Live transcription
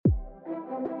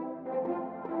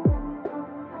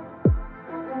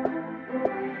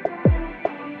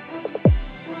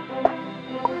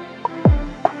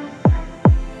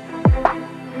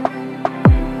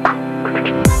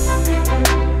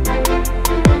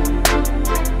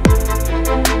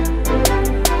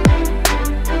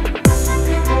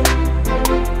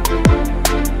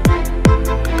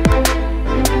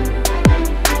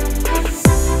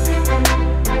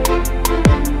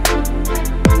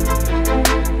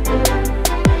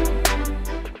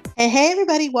Hey,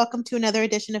 everybody, welcome to another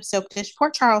edition of Soap Dish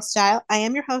Port Charles Style. I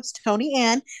am your host, Tony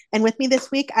Ann, and with me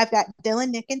this week, I've got Dylan,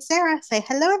 Nick, and Sarah. Say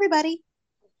hello, everybody.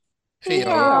 Hey Hey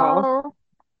y'all. y'all. Hello.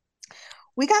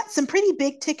 We got some pretty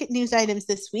big ticket news items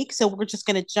this week, so we're just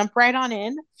going to jump right on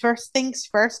in. First things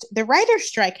first, the writer's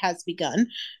strike has begun.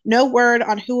 No word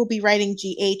on who will be writing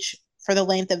GH for the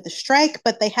length of the strike,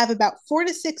 but they have about 4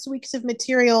 to 6 weeks of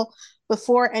material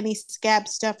before any scab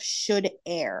stuff should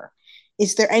air.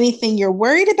 Is there anything you're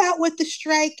worried about with the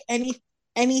strike?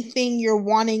 Anything you're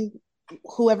wanting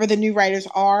whoever the new writers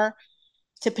are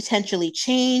to potentially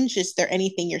change? Is there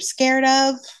anything you're scared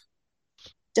of?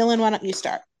 Dylan, why don't you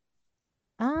start?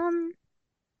 Um,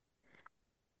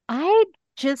 I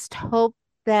just hope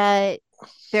that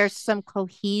there's some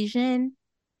cohesion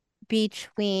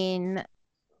between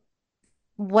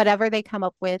whatever they come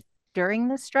up with during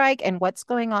the strike and what's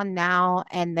going on now,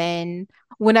 and then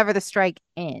whenever the strike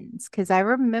ends. Because I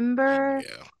remember,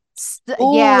 Yeah.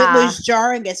 Oh, it yeah, was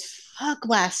jarring as fuck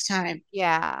last time.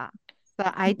 yeah. So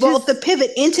I Both the just,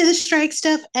 pivot into the strike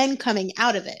stuff and coming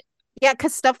out of it. yeah,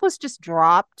 because stuff was just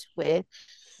dropped with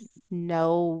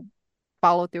no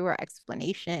follow through or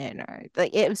explanation, or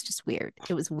like it was just weird.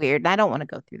 It was weird. And I don't want to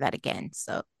go through that again.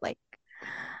 So like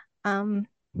um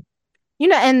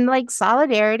and like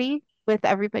solidarity with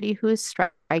everybody who is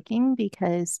striking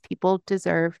because people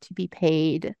deserve to be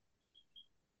paid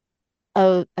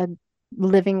a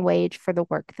living wage for the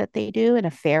work that they do and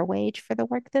a fair wage for the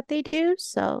work that they do.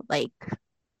 So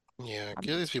Yeah, um,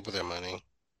 give these people their money.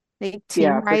 like team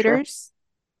Yeah, for sure. writers,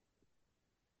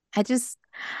 I just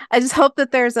I just hope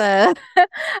that there's a,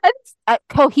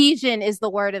 cohesion is the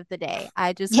word of the day.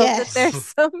 I just hope that there's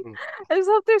Yes. some I just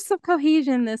hope there's some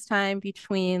cohesion this time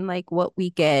between like what we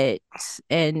get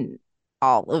and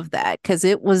all of that because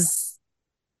there was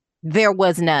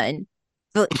none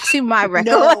to my No,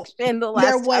 recollection the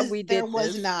last time we there did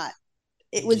was this. not.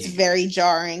 It was Yeah. very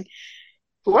jarring.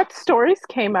 What stories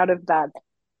came out of that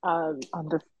on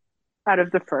the out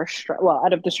of the first strike? Well,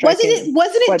 out of the Wasn't striking, it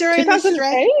wasn't it what, during the strike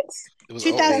 2008? It was oh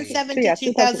 8. 2007 to Yeah,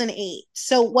 2000. 2008?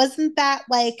 So wasn't that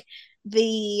like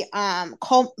the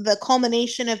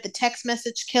culmination of the text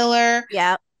message killer?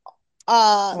 Yeah.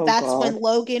 Oh That's God. when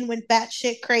Logan went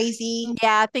batshit crazy.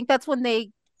 Yeah, I think that's when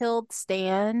they killed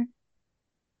Stan.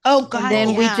 Oh And god, then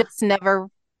Oh, yeah.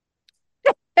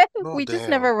 oh we just damn.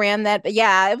 never ran that. But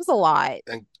yeah, it was a lot.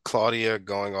 And Claudia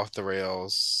going off the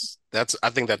rails. I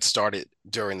think that started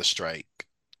during the strike.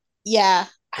 Yeah.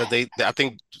 Because I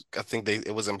think they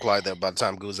it was implied that by the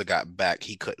time Guza got back,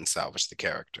 he couldn't salvage the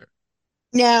character.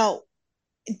 Now,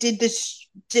 did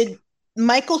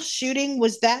Michael shooting,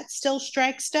 was that still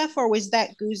strike stuff or was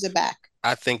that Guza back?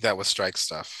 I think that was strike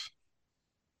stuff.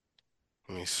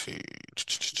 Let me see.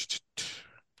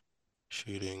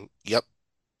 Shooting. Yep.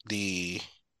 The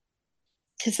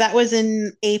Because that was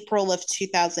in April of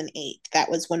 2008. That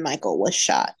was when Michael was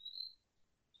shot.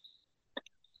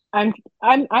 I'm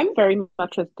I'm very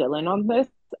much with Dylan on this.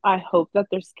 I hope that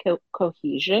there's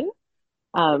cohesion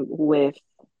with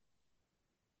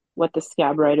what the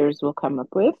scab writers will come up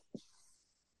with.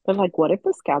 But like, what if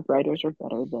the scab writers are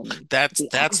better than that's the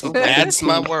that's actual writing that's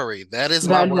my team? worry. That is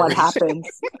my Then what worry.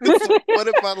 happens? What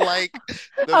if I like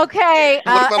the Okay,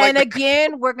 what if I like and the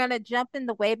again, we're gonna jump in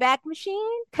the Wayback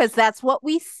Machine because that's what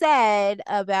we said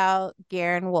about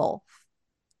Garen Wolf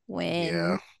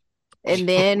yeah. when, and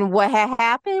then what had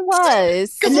happened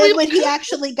was, And Because then when he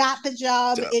actually got the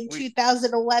job in we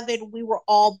 2011, we were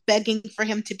all begging for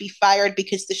him to be fired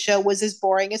because the show was as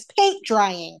boring as paint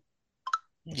drying.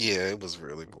 yeah, it was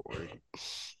really boring.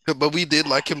 But we did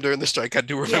like him during the strike. I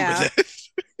do remember yeah, that.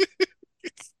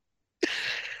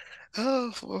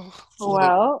 Oh, well, look,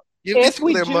 Well, give these if people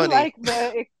we their do money. like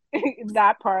the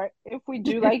that part, if we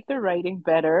do like the writing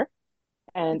better,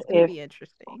 and it's gonna if be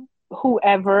interesting.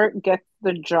 whoever gets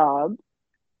the job,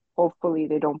 hopefully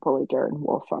they don't pull a Garen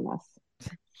Wolf on us.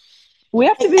 We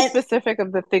have to be And specific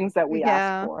of the things that we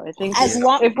ask Yeah, for. I think as Yeah.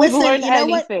 long, if we've listen, learned you know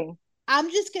what? anything, I'm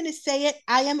just going to say it.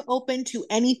 I am open to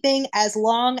anything as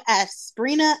long as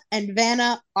Sprina and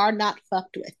Vanna are not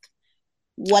fucked with.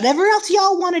 Whatever else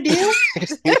y'all want to do,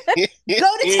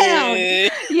 go to town.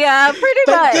 yeah, pretty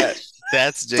But, That much.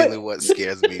 that's but, generally what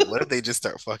scares me. What if they just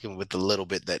start fucking with the little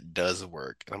bit that does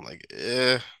work? And I'm like,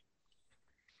 eh.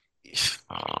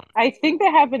 I think they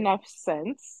have enough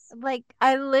sense Like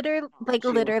I to.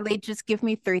 literally just give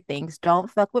me three things. Don't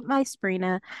fuck with my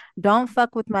Sprina, don't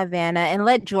fuck with my Vanna, and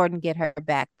let Jordan get her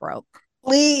back broke.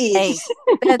 Like please.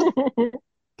 that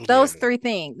Yeah. those three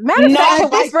things. Matter of fact, Not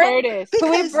At by this, Curtis.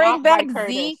 can we because bring Not back by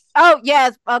Curtis. Zeke? Oh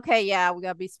yes, okay, yeah, we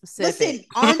gotta be specific. listen,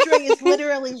 Andre is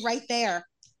literally right there.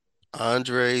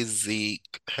 Andre,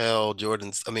 Zeke, hell,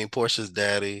 Jordan's. I mean, Portia's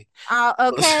daddy.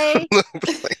 Okay.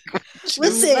 Like,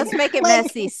 Listen, Let's make it like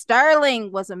messy.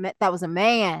 Sterling was that was a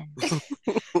man.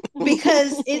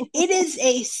 because it is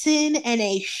a sin and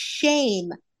a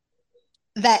shame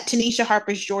that Tanisha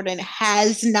Harper's Jordan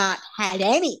has not had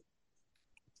any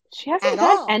She at hasn't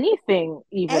done all. anything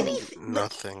even. Anything,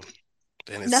 nothing.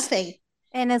 And it's nothing.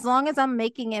 And as long as I'm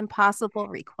making impossible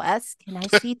requests, can I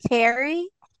see Terry?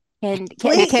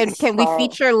 Please. Can we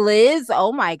feature Liz?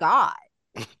 Oh my God.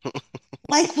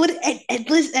 Like what at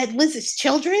Liz's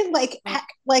children,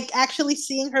 like actually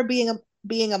seeing her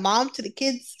being a mom to the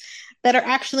kids that are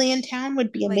actually in town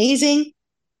would be Like, amazing.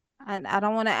 I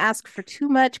don't want to ask for too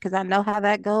much because I know how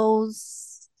that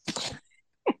goes.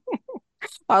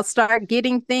 I'll start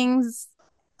getting things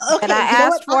that Okay, I you know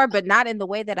what? asked for, but not in the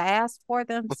way that I asked for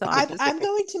them. So I'll just I'm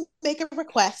going to make a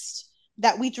request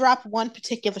that we drop one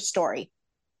particular story,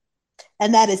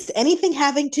 and that is anything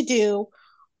having to do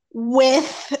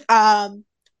with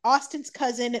Austin's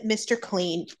cousin, Mr.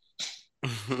 Clean.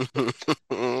 see.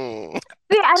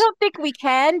 I don't think we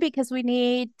can because we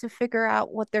need to figure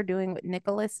out what they're doing with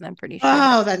Nicholas, and I'm pretty sure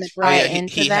that Oh, will that's Oh tie yeah, right.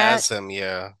 into he that. has him.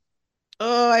 Yeah,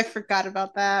 Oh, I forgot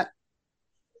about that.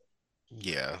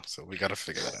 yeah. So we got to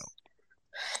figure that out.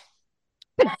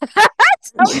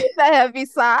 Don't get the heavy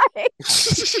sigh.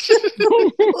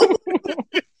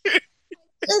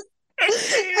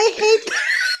 I hate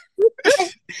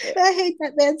I hate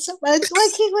that man so much.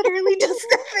 Like he literally does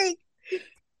nothing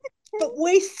but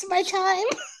wastes my time.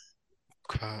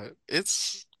 God,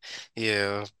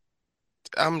 yeah.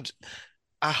 I'm.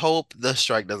 I hope the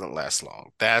strike doesn't last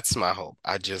long. That's my hope.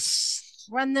 I just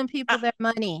Run them people I, their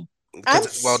money. I'm because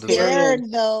it's well deserved. Period.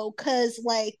 scared though, because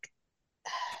like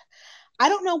I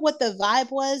don't know what the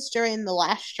vibe was during the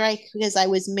last strike because I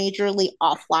was majorly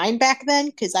offline back then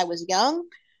because I was young.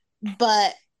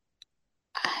 But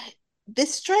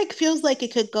this strike feels like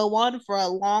it could go on for a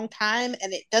long time,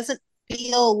 and it doesn't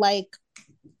feel like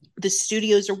the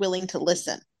studios are willing to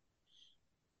listen.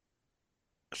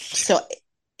 So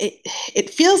it it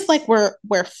feels like we're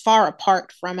far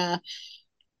apart from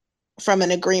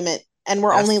an agreement, and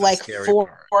we're That's only the like scary four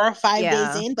part. or 5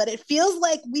 days Yeah. in. But it feels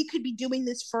like we could be doing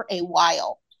this for a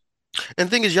while. And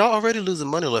the thing is, y'all already losing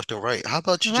money left and right. How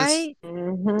about you just Right?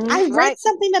 Hmm. I read Right.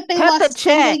 something that they Cut the lost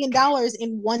check. $10 million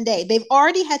in one day. They've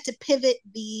already had to pivot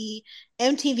the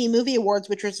MTV Movie Awards,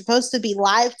 which were supposed to be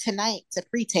live tonight, to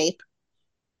pre-tape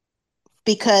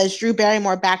because Drew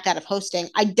Barrymore backed out of hosting.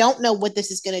 I don't know what this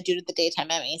is going to do to the daytime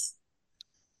Emmys.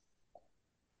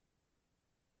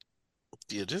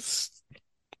 you just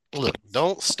look?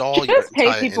 Don't stall your Just pay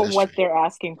entire people what industry. they're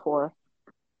asking for.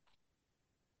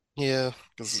 Yeah,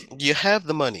 because you have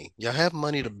the money. You have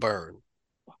money to burn.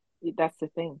 That's the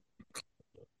thing.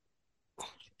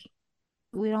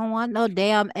 We don't want no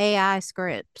damn AI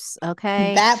scripts.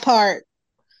 Okay. That part.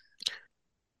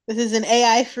 This is an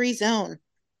AI free zone.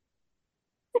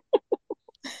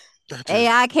 I just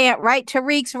AI can't write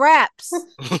Tariq's raps.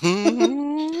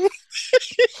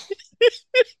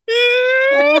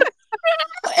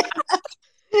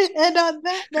 And on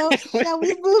that note, shall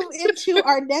we move into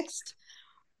our next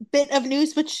bit of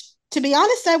news, which, to be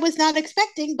honest, I was not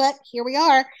expecting, but here we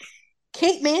are.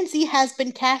 Kate Mansi has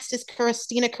been cast as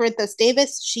Christina Corinthos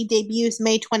Davis. She debuts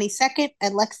May 22nd,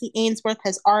 and Lexi Ainsworth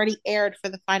has already aired for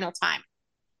the final time.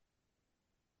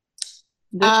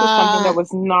 This was something that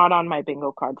was not on my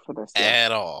bingo card for this year.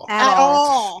 At all. At At all.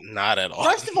 all. Not at all.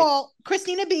 First of all,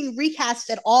 Christina being recast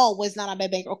at all was not on my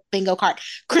bingo card.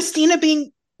 Christina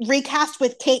being recast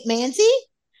with Kate Mansi,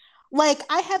 like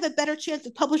I have a better chance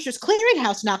of Publishers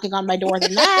Clearinghouse knocking on my door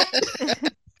than that.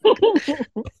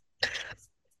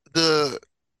 the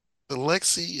the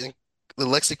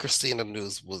Lexi Christina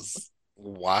news was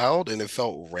wild and it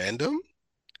felt random.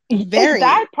 Very.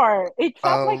 That part, it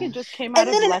felt like it Um, just came out And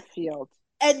of then left field.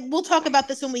 and we'll talk about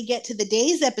this when we get to the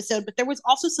Days episode, but there was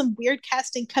also some weird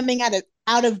casting coming out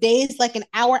of Days like an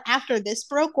hour after this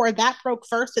broke, or that broke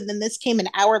first and then this came an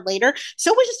hour later.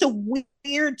 So it was just a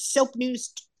weird soap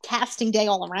news casting day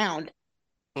all around.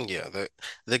 yeah,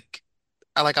 the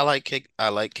I like Kate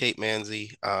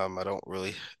Manzi. I don't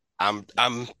really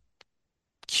I'm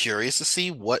curious to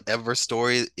see whatever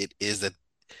story it is that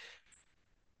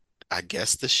I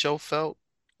guess the show felt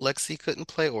Lexi couldn't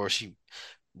play or she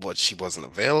wasn't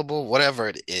available, whatever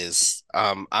it is.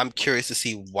 I'm curious to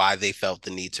see why they felt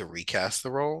the need to recast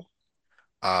the role.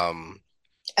 Um,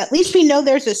 At least we know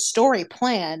there's a story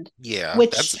planned, yeah,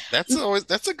 which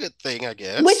that's a good thing, I which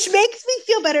guess. makes me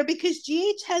feel better because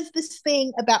GH has this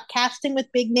thing about casting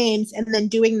with big names and then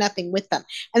doing nothing with them.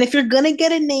 And if you're gonna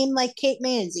get a name like Kate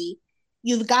Manzi,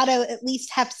 you've got to at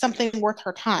least have something worth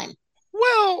her time.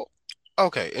 Well,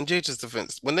 okay, in JH's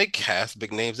defense, when they cast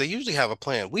big names, they usually have a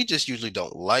plan. We just usually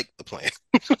don't like the plan.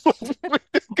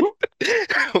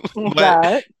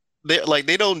 But That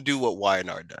they don't do what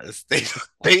YNR does.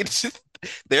 They just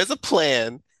there's a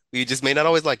plan. We just may not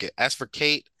always like it. As for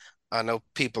Kate, I know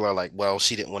people are like, well,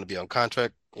 she didn't want to be on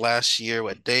contract last year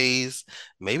with Days.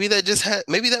 Maybe that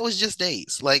was just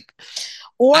Days. Like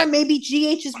Or I maybe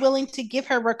GH is willing to give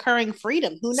her recurring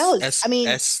freedom. Who knows? I mean,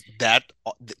 as that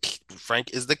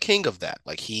Frank is the king of that.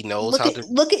 Like he knows look how at to.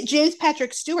 look at James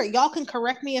Patrick Stewart. Y'all can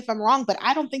correct me if I'm wrong, but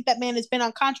I don't think that man has been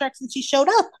on contract since he showed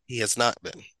up. He has not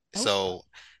been. Nope. So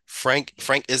Frank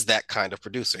is that kind of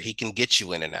producer. He can get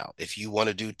you in and out. If you want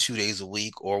to do 2 days a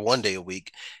week or 1 day a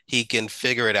week, he can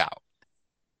figure it out.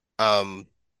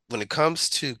 When it comes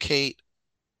to Kate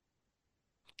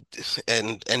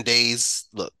and Days,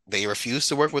 look, they refused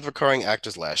to work with recurring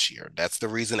actors last year. That's the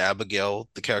reason Abigail,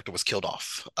 the character, was killed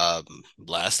off.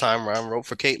 Last time Ryan wrote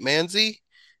for Kate Manzi,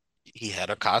 he had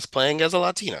her cosplaying as a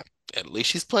Latina. At least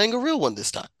she's playing a real one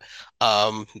this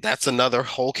time. That's another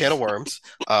whole can of worms.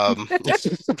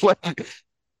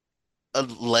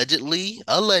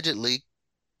 Allegedly,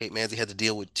 Kate Manzi had to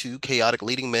deal with two chaotic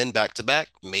leading men back to back.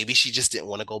 Maybe she just didn't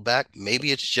want to go back.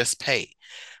 Maybe it's just pay.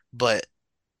 But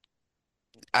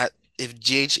I, if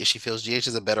she feels GH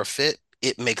is a better fit,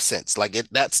 it makes sense. Like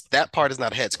that part is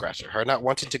not a head scratcher. Her not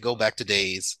wanting to go back to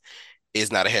Days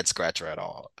is not a head scratcher at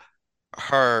all.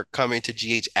 Her coming to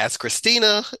GH as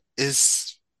Christina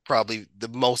is probably the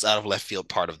most out of left field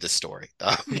part of this story.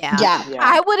 Yeah. Yeah. yeah.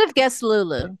 I would have guessed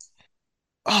Lulu.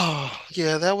 Oh,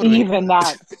 yeah, that would have Even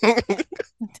that. been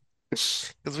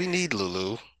because we need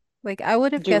Lulu. Like I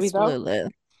would have Do we guessed though? Lulu.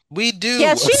 We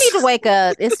Yeah, do. she need to wake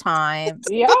up. It's time.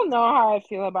 Y'all know how I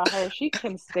feel about her. She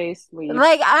can stay asleep.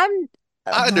 Like I'm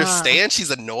I uh, understand she's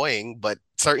annoying, but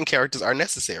certain characters are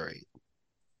necessary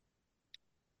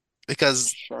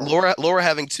because Sure. Laura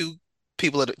having two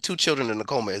children in a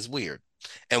coma is weird,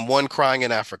 and one crying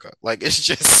in Africa. Like it's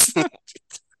just.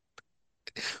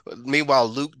 Meanwhile,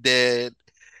 Luke dead.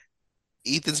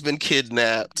 Ethan's been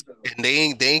kidnapped, and they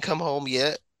ain't come home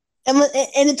yet. And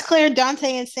it's clear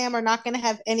Dante and Sam are not going to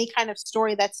have any kind of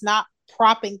story that's not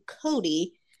propping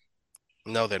Cody.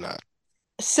 No, they're not.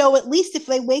 So at least if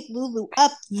they wake Lulu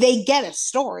up, they get a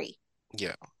story.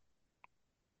 Yeah.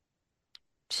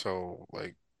 So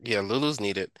like, yeah, Lulu's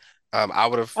needed. I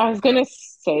was gonna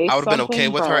say I would have been okay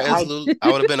something, with her but as Lulu.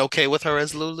 I would have been okay with her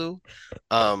as Lulu.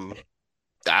 Um,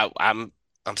 I'm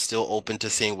still open to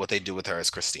seeing what they do with her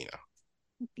as Christina.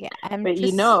 yeah, I'm but you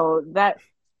just know that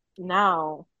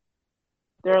now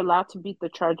they're allowed to beat the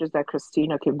charges that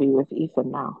Christina can be with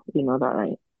Ethan now. You know that,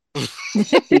 right?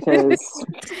 Because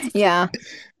yeah.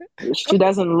 she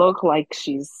doesn't look like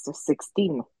she's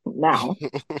 16 now.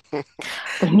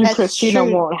 The new That's Christina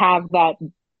true. won't have that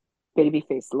baby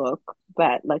face look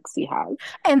that Lexi has.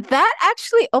 And that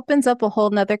actually opens up a whole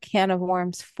nother can of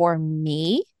worms for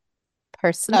me Oh,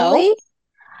 personally,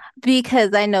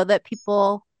 because I know that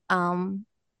people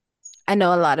I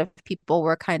know a lot of people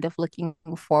were kind of looking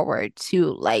forward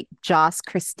to like Joss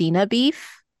Christina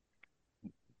beef.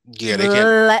 Yeah, they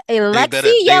can't. Lexi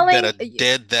They yelling. better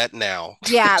dead that now.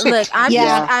 Yeah, look, yeah.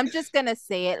 Yeah. I'm just gonna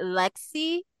say it.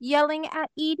 Lexi yelling at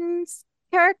Eden's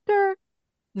character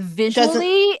Doesn't,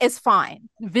 visually is fine.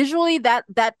 Visually, that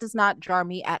does not jar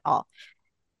me at all.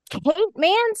 Kate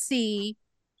Mancy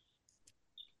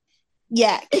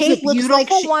yeah. is a Kate looks like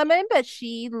beautiful woman, but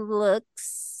she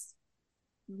looks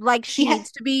like she she had,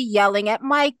 needs to be yelling at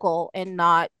Michael and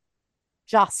not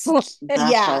Jocelyn.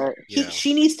 That yeah. part. Yeah.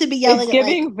 She needs to be It's yelling at like,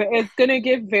 giving, it's gonna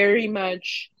give very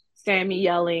much Sammy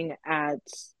yelling at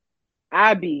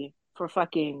Abby for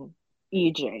fucking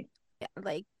EJ.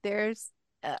 Like, there's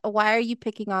why are you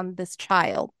picking on this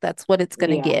child? That's what it's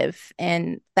gonna Yeah. give,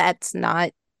 and that's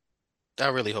not. I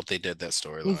really hope they did that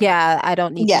storyline. Yeah, I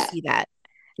don't need to yeah, see that.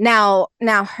 Now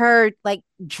her like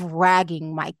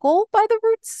dragging Michael by the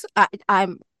roots.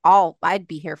 I'd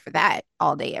be here for that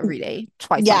all day, every day,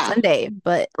 twice on yeah. Sunday.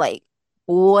 But like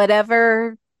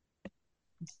whatever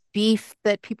beef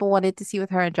that people wanted to see with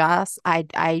her and Joss, I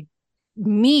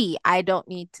don't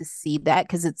need to see that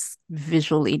because it's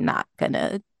visually Not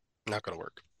gonna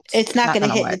work. It's not not going to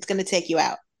gonna hit and work. it's going to take you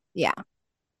out. Yeah.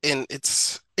 And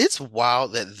it's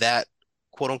wild that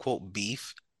quote unquote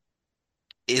beef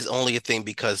is only a thing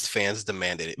because fans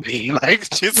demanded it be. Like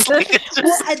just like it's Well,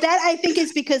 just that I think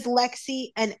is because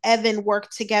Lexi and Evan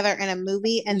worked together in a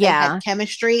movie and they Yeah. had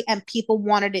chemistry and people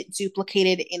wanted it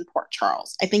duplicated in Port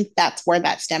Charles. I think that's where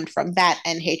that stemmed from, that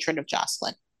and hatred of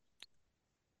Jocelyn.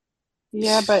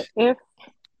 Yeah, but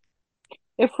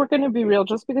if we're going to be real,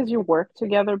 just because you worked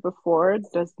together before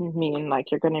doesn't mean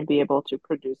like you're going to be able to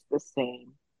produce the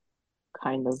same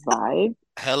kind of vibe.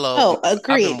 Hello, Oh,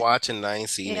 I've been agreed. watching and I ain't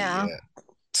seen it Yeah. yet.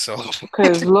 So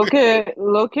Because look at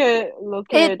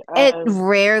It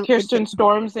rarely Kirsten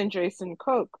Storms and Jason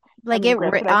Cook. I like mean,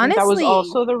 granted, I think that was honestly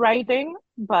also the writing,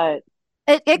 but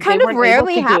it they kind of weren't able rarely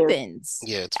to give. happens.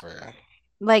 yeah, it's rare.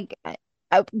 Like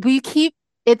we keep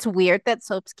it's weird that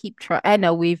soaps keep trying. I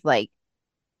know we've like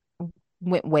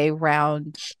went way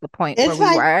round the point where It's we fine.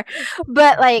 were,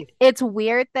 but like it's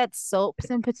weird that soaps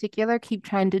in particular keep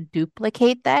trying to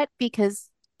duplicate that because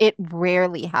it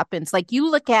rarely happens. Like you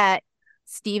look at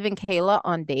Steve and Kayla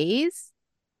on Days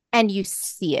and you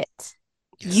see it.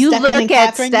 Yeah. You Stefan and look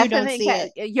at Catherine, you don't Stephanie, see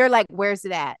it. you're like, where's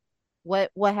it at?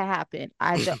 What happened?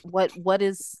 I don't. What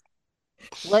is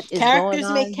going Characters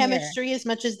on make here? chemistry as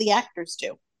much as the actors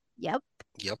do. Yep.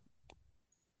 Yep.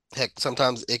 Heck,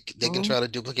 sometimes they can Mm, try to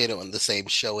duplicate it on the same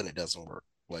show and it doesn't work.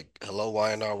 Like Hello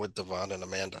Y&R with Devon and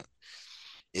Amanda.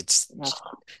 It's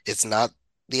ugh. it's not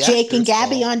the Jake and actor's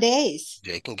Gabby fault. on Days.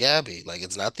 Jake and Gabby, like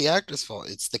it's not the actor's fault.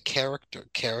 It's the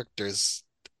characters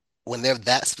when they're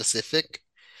that specific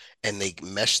and they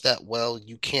mesh that well,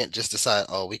 you can't just decide,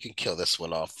 oh, we can kill this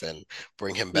one off and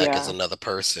bring him back as Yeah, another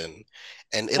person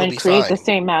and it'll and be create the fine.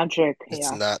 same magic.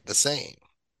 It's Yeah. not the same.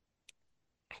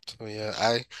 So yeah,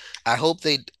 I hope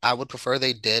I would prefer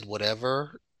they did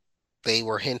whatever they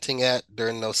were hinting at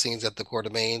during those scenes at the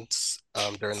Quartermaines,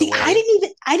 during the See, wedding.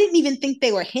 I didn't even think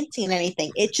they were hinting at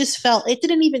anything. It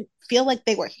didn't even feel like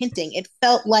they were hinting. It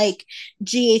felt like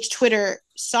GH Twitter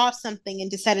saw something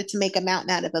and decided to make a mountain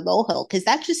out of a molehill because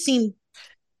that just seemed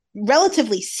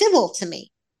relatively civil to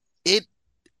me. It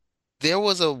There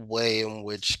was a way in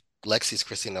which Lexi's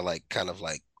Christina like kind of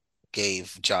like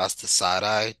gave Joss the side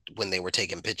eye when they were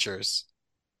taking pictures.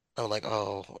 I'm like,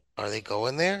 oh, are they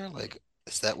going there? Like,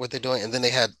 is that what they're doing? And then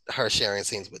they had her sharing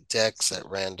scenes with Dex at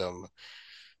random.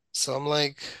 So I'm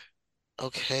like,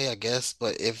 okay, I guess.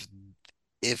 But if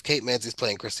Kate Manzi's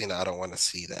playing Christina, I don't want to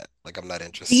see that. Like, I'm not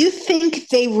Do you interested. think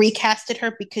they recasted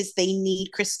her because they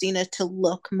need Christina to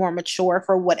look more mature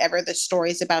for whatever the story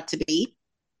is about to be?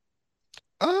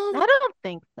 Um, I don't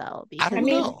think so I I because don't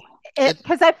mean, know. it It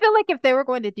because I feel like if they were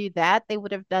going to do that, they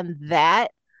would have done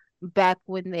that back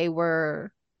when they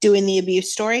were Doing the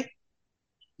abuse story?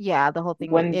 yeah, the whole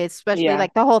thing with when especially yeah,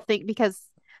 like the whole thing because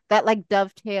that like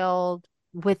dovetailed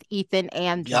with Ethan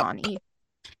and Yep. Johnny.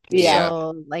 yeah, Yeah.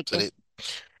 So like So if they,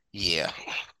 yeah,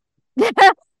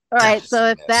 all that right, was so a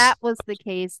if that mess. was the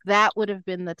case, that would have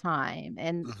been the time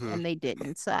Hmm. and they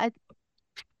didn't. So I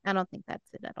don't think that's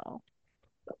it at all.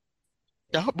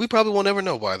 Yeah, we probably won't ever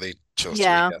know why they chose to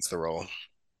Yeah. recast the role.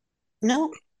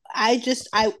 No,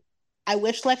 I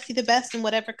wish Lexi the best in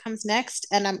whatever comes next,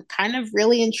 and I'm kind of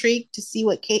really intrigued to see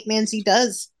what Kate Manzi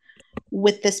does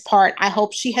with this part. I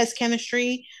hope she has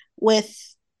chemistry with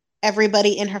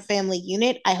everybody in her family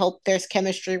unit. I hope there's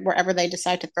chemistry wherever they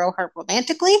decide to throw her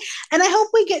romantically, and I hope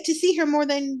we get to see her more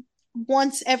than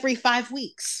once every 5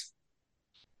 weeks.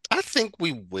 I think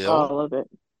we will all of it.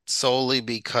 solely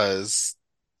because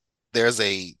there's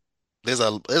a there's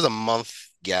a month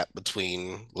gap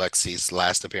between Lexi's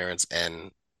last appearance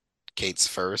and Kate's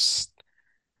first.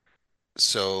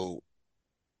 So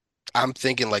I'm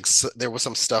thinking like there was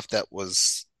some stuff that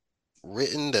was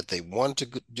written that they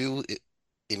wanted to do it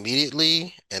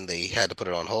immediately and they had to put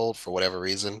it on hold for whatever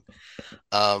reason.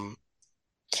 Um,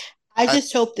 I I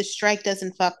just hope the strike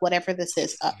doesn't fuck whatever this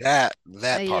is up. that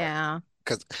part Yeah.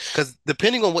 because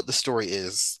depending on what the story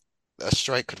is, a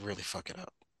strike could really fuck it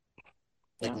up.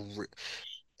 Like Yeah.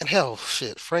 and hell,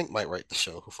 shit, Frank might write the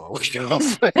show before we get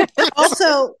off.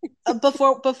 Also,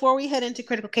 before we head into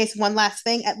critical case, one last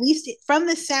thing. At least from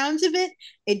the sounds of it,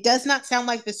 it does not sound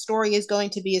like the story is going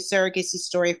to be a surrogacy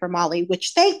story for Molly.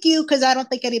 Which thank you, because I don't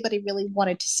think anybody really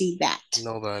wanted to see that.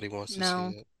 Nobody wants to see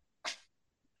No. it.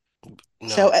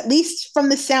 So No. at least from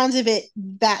the sounds of it,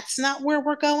 that's not where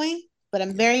we're going. But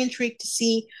I'm very intrigued to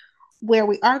see where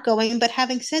we are going. But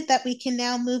having said that, we can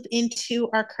now move into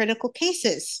our critical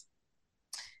cases.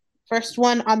 First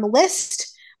one on the list.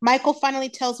 Michael finally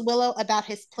tells Willow about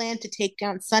his plan to take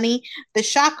down Sonny. The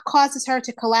shock causes her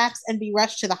to collapse and be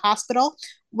rushed to the hospital.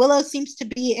 Willow seems to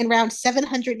be in round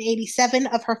 787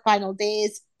 of her final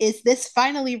days. Is this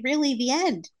finally really the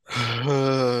end?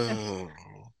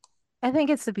 I think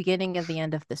it's the beginning of the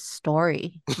end of the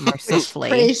story, mercifully.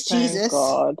 Praise Thank Jesus.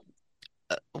 God.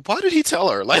 Why did he tell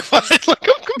her? Like,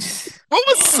 what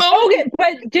was so? Okay,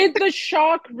 but did the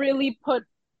shock really put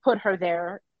her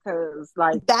there? Because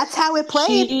like That's how it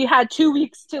played. she had 2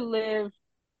 weeks to live,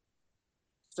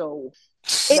 so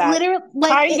It that literally,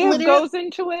 like, kind it of literally, goes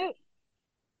into it.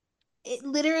 It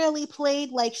literally played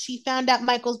like she found out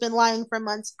Michael's been lying for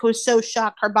months, was so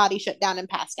shocked her body shut down and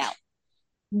passed out.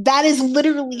 That is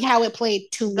literally how it played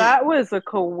to me. That was a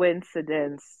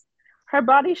coincidence. Her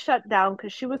body shut down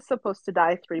because she was supposed to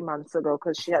die 3 months ago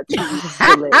because she had 2 weeks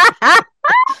to live.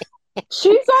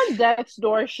 She's on death's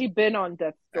door. She's been on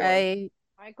death's door. Right.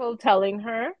 Michael telling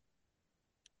her,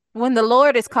 When the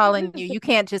Lord is calling you, you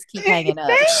can't just keep hanging up.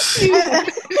 Thank you.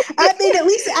 I mean, at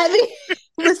least,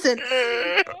 listen.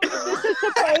 This is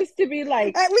supposed to be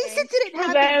like At least it didn't for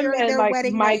happen them, during and their like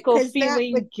wedding Michael night,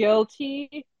 feeling guilty.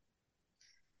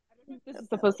 I don't think this is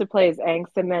supposed to play as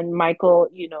angst, and then Michael,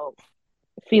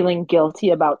 feeling guilty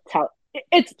about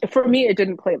it's for me. It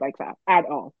didn't play like that at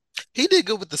all. He did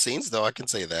good with the scenes, though. I can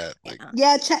say that. Like,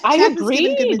 Yeah, I Chad was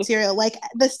given good agreed. material. Like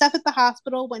the stuff at the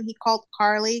hospital when he called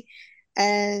Carly,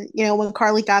 and when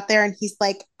Carly got there, and he's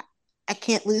like, "I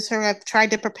can't lose her. I've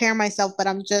tried to prepare myself, but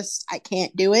I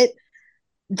can't do it."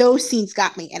 Those scenes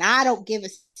got me, and I don't give a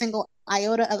single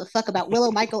iota of a fuck about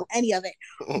Willow, Michael, any of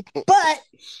it. But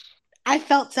I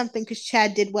felt something because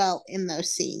Chad did well in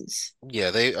those scenes.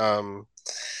 yeah,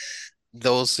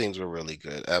 those scenes were really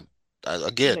good.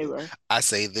 Again, They were. I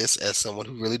say this as someone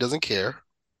who really doesn't care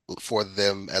for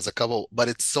them as a couple, but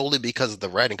it's solely because of the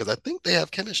writing, because I think they have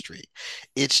chemistry.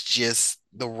 It's just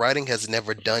the writing has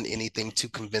never done anything to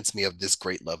convince me of this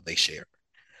great love they share.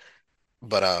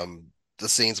 But the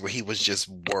scenes where he was just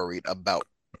worried about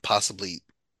possibly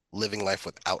living life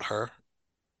without her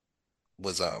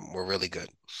were really good.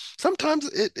 Sometimes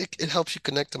it helps you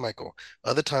connect to Michael.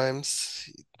 Other times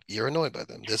you're annoyed by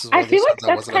them. This is one I of feel those like times I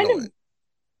that's wasn't kind annoyed. of.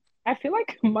 I feel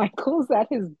like Michael's at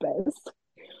his best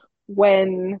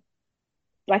when,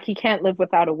 like, he can't live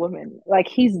without a woman. Like,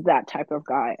 he's that type of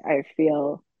guy. I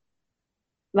feel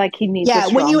like he needs a Yeah,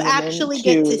 when you strong woman actually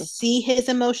get to to. see his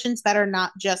emotions that are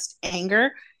not just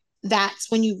anger,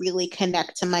 that's when you really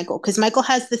connect to Michael. Because Michael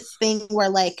has this thing where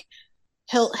like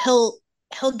he'll he'll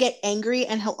he'll get angry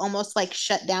and he'll almost like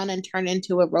shut down and turn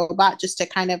into a robot just to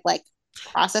kind of like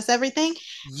process everything.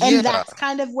 And Yeah, that's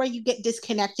kind of where you get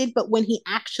disconnected. But when he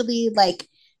actually like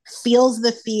feels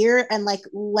the fear and like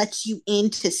lets you in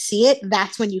to see it,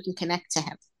 that's when you can connect to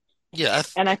him. yeah,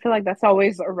 And I feel like that's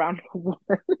always around war.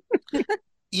 I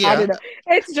yeah. don't know.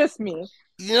 It's just me.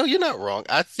 You're not wrong.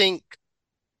 I think,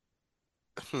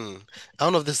 I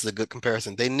don't know if this is a good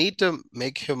comparison. They need to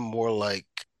make him more like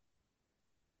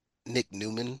Nick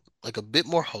Newman, like a bit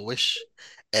more hoish,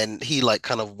 and he like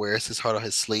kind of wears his heart on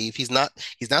his sleeve. He's not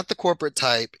the corporate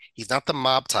type. He's not the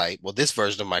mob type. Well, this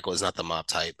version of Michael is not the mob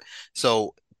type.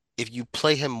 So if you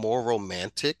play him more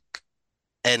romantic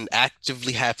and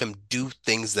actively have him do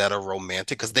things that are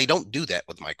romantic, because they don't do that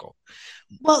with Michael.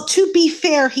 Well, to be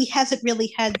fair, he hasn't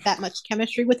really had that much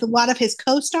chemistry with a lot of his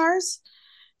co-stars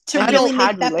to And really he's make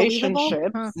had that believable. Huh.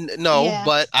 relationships. No, Yeah.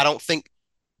 but I don't think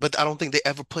they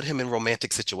ever put him in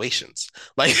romantic situations.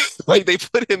 Like like they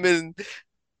put him in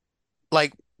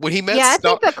like when he met Yeah, I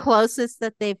Star. think the closest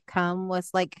that they've come was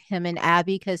like him and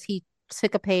Abby because he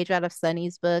took a page out of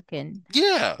Sonny's book and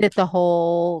Yeah, did the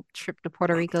whole trip to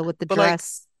Puerto Rico with the but like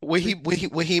dress. when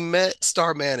he met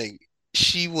Star Manning,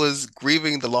 she was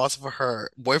grieving the loss of her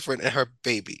boyfriend and her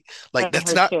baby. Like And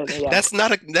her kid, yeah. that's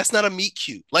not a meet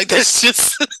cute. Like that's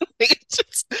just, it's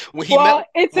just when he met Well,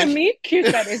 it's a when meet cute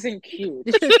that isn't cute.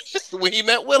 when he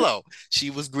met Willow, she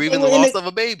was They grieving the were in loss a of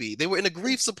a baby. They were in a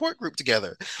grief support group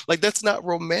together. Like that's not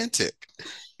romantic.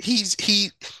 He's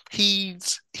captain.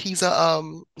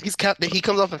 He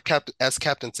comes off as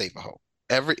Captain Save a Ho.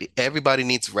 Everybody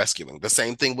needs rescuing. The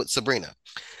same thing with Sabrina.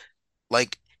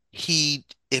 Like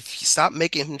if you stop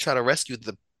making him try to rescue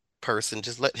the person,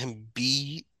 just let him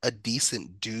be a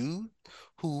decent dude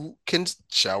who can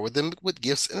shower them with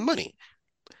gifts and money.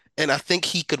 And I think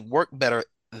he could work better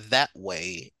that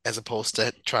way as opposed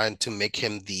to trying to make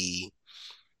him the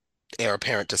heir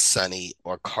apparent to Sonny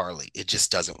or Carly. It just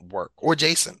doesn't work. Or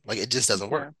Jason. Like it just doesn't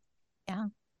Yeah. work. Yeah.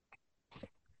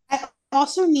 I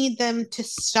also need them to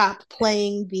stop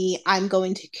playing the I'm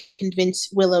going to convince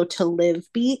Willow to live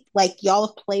beat. Like y'all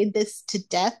have played this to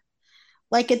death.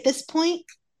 Like at this point,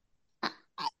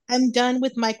 I'm done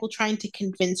with Michael trying to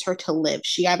convince her to live.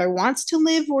 She either wants to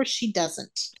live or she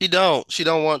doesn't. She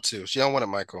don't want to. She don't want it,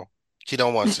 Michael. She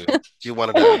don't want to. She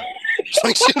want to die.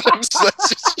 Like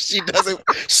she doesn't.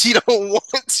 She don't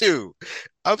want to.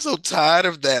 I'm so tired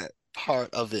of that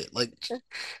part of it. Like,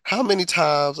 how many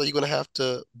times are you gonna have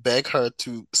to beg her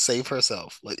to save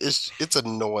herself? Like, it's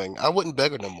annoying. I wouldn't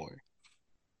beg her no more.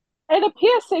 And a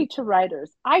PSA to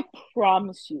writers, I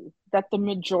promise you that the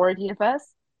majority of us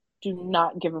do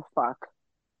not give a fuck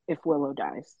if Willow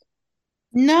dies.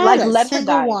 Not Like, a let her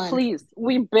single die, one. please.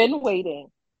 We've been waiting.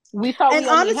 We thought And we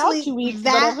only had honestly, 2 weeks,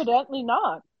 but that evidently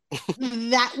not.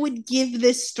 that would give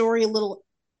this story a little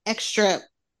extra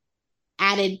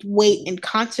added weight and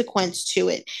consequence to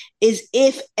it, is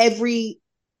if every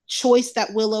choice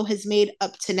that Willow has made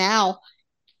up to now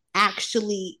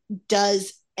actually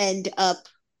does end up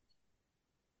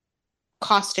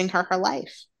costing her her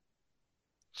life.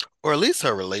 Or at least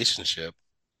her relationship.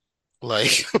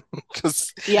 Like,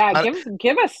 because Yeah,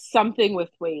 give us something with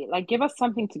weight. Like, give us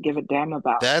something to give a damn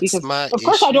about. that's Because, my of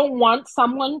course, I issue. don't want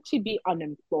someone to be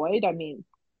unemployed. I mean,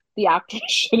 the actor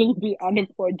shouldn't be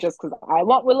unemployed just because I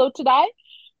want Willow to die.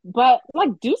 But,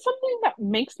 like, do something that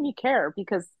makes me care.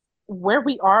 Because where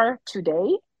we are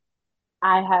today,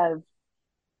 I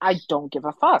don't give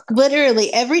a fuck.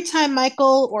 Literally, every time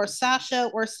Michael or Sasha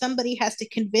or somebody has to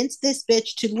convince this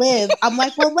bitch to live, I'm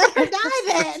like, well, let her die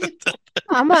then.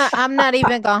 I'm not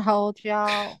even gonna hold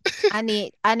y'all. I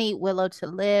need Willow to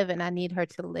live, and I need her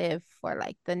to live for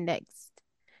like the next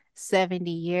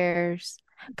 70 years.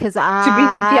 Cause To be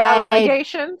the I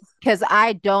allegations. because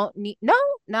I don't need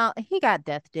no, he got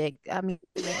death dick. I mean,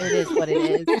 it is what it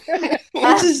is.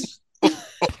 This is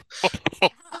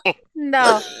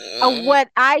No, what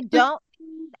I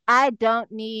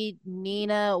don't need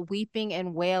Nina weeping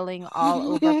and wailing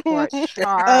all over Port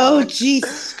oh Charles.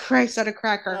 Jesus Christ, on a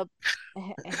cracker.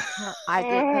 Uh, I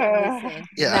didn't listen.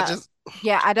 Yeah, I No, just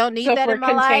yeah, I don't need So that for in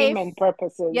my life. containment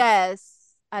purposes. Yes,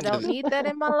 I don't need that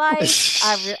in my life.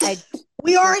 I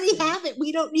We already listen. have it.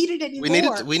 We don't need it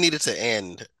anymore. we needed to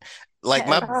end. Like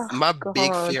Yes. Oh, my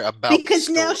big God. fear about the Because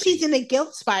now she's story. in a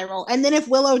guilt spiral. And then if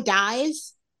Willow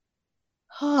dies,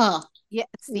 huh, Yeah,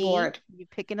 see, Lord, you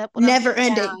picking up what I'm never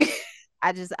putting ending. down.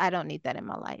 I don't need that in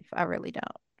my life. I really don't.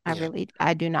 Yeah.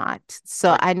 I do not. So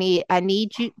Like I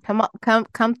need you. Come on, come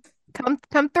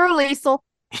through, Liesel.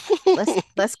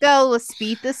 Let's go. Let's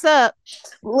speed this up.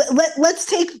 Let's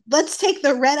take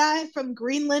the red eye from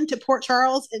Greenland to Port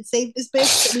Charles and save this bitch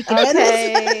so we can end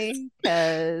this. Okay,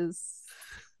 because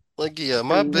yeah,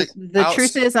 my big the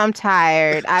truth outs is I'm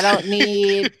tired.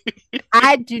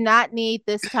 I do not need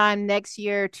this time next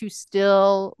year to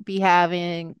still be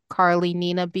having Carly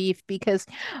Nina beef because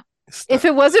if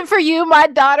it wasn't for you, my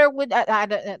daughter would. Which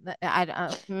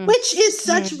is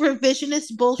such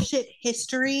revisionist bullshit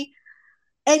history.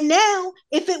 And now,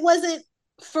 if it wasn't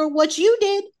for what you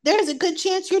did, there's a good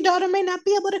chance your daughter may not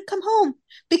be able to come home.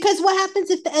 Because what happens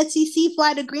if the SEC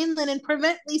fly to Greenland and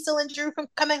prevent Lisa and Drew from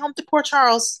coming home to Port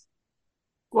Charles?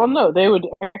 Well, no, they would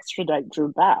extradite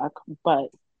Drew back, but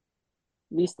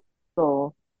Lisa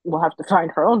will have to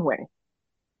find her own way.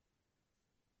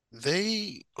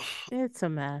 they It's a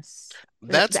mess.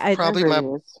 that's It probably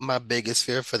really is. my biggest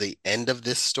fear for the end of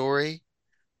this story.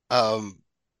 Um,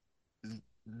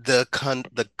 the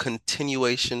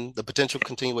continuation, the potential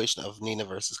continuation of Nina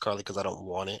versus Carly, because I don't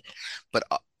want it, but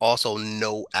also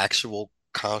no actual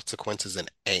consequences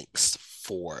and angst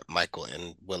for Michael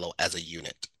and Willow as a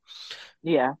unit.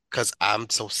 Yeah. Because I'm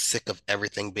so sick of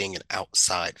everything being an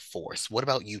outside force. What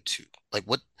about you two? Like,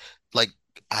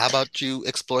 how about you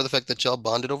explore the fact that y'all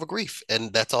bonded over grief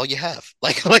and that's all you have?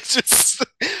 Like, let's just,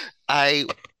 I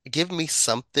give me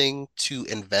something to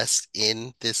invest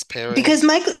in this pairing. Because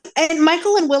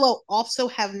Michael and Willow also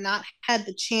have not had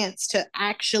the chance to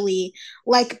actually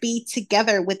like be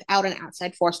together without an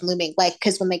outside force looming. Like,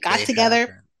 because when they got They together,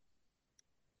 haven't.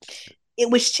 it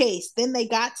was Chase. Then they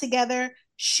got together,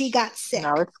 she got sick.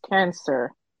 Now it's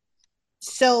cancer.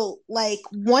 So, like,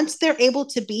 once they're able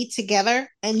to be together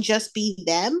and just be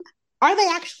them, are they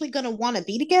actually going to want to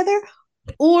be together?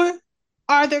 Or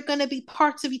are there going to be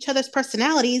parts of each other's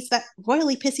personalities that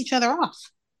royally piss each other off?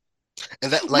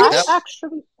 And that, like, I that,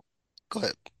 actually go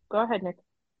ahead. go ahead, Nick.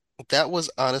 That was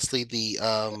honestly the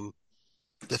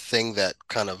thing that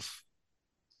kind of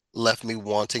left me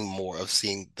wanting more of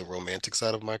seeing the romantic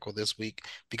side of Michael this week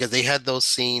because they had those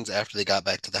scenes after they got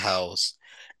back to the house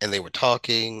and they were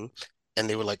talking and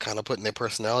they were like kind of putting their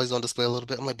personalities on display a little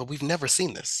bit. I'm like, but we've never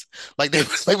seen this. Like they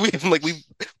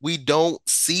we don't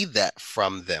see that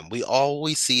from them. We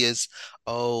always see is,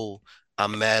 oh,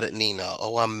 I'm mad at Nina.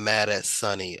 Oh, I'm mad at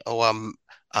Sonny. Oh,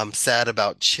 I'm sad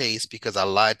about Chase because I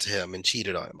lied to him and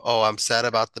cheated on him. Oh, I'm sad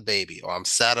about the baby. Or I'm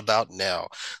sad about now.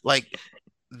 Like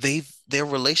their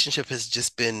relationship has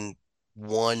just been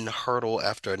one hurdle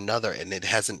after another, and it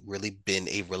hasn't really been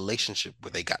a relationship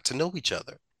where they got to know each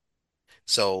other.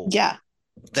 So Yeah.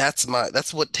 that's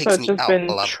what So takes it's me just out a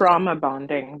been lot of the time. trauma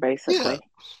bonding, Yeah. basically.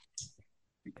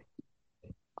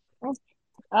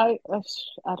 I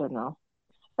don't know.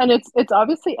 And it's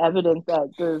obviously evident that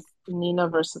this Nina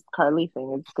versus Carly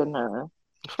thing is gonna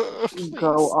go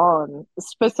Please. on,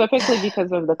 specifically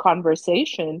because of the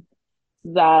conversation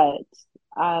that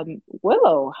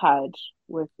Willow had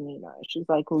with Nina. She's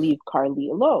like, leave Carly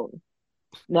alone.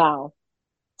 Now,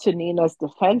 to Nina's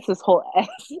defense, this whole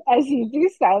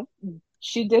SEC stuff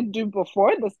she did do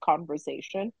before this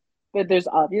conversation, but there's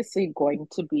obviously going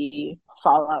to be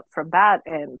fallout from that.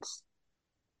 And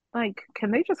like, can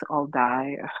they just all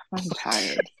die? I'm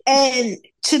tired. And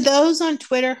to those on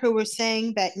Twitter who were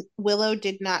saying that Willow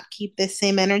did not keep this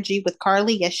same energy with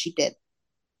Carly, yes, she did.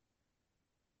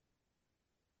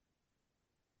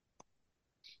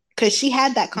 Because she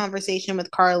had that conversation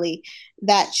with Carly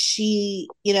that she,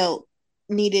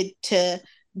 needed to,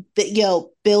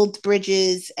 build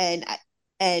bridges and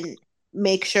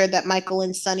make sure that Michael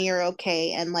and Sonny are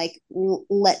okay, and like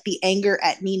let the anger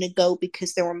at Nina go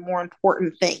because there were more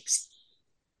important things.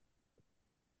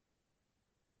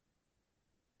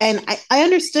 And I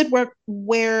understood where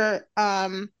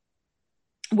Willow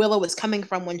was coming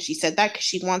from when she said that, because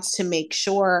she wants to make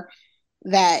sure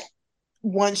that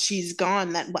once she's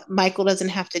gone, that Michael doesn't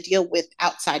have to deal with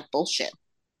outside bullshit.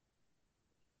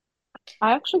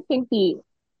 I actually think the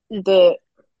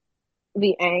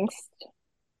angst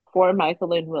for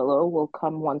Michael and Willow will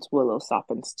come once Willow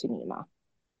softens to Nina.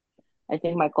 I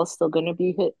think Michael's still going to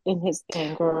be hit in his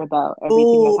anger about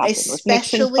everything that happened with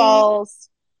Nixon especially Falls.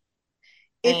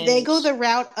 If they go the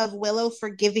route of Willow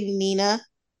forgiving Nina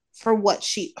for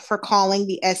calling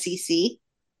the SEC,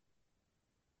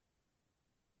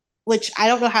 which I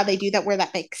don't know how they do that, where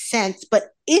that makes sense, but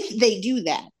if they do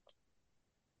that,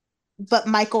 but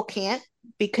Michael can't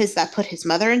because that put his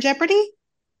mother in jeopardy.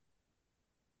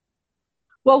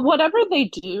 Well, whatever they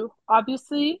do,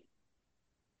 obviously,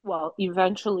 well,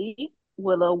 eventually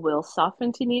Willow will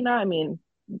soften to Nina. I mean,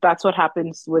 that's what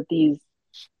happens with these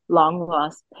long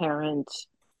lost parents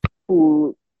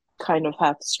who kind of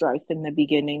have strife in the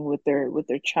beginning with their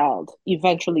child.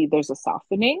 Eventually there's a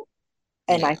softening,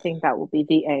 and I think that will be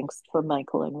the angst for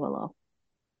Michael and Willow.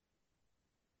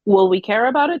 Will we care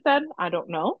about it then? I don't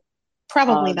know.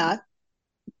 Probably not.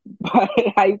 But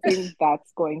I think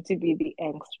that's going to be the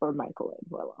angst for Michael and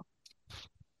Willow.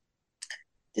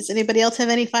 Does anybody else have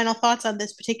any final thoughts on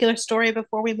this particular story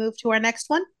before we move to our next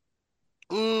one?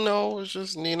 No, it's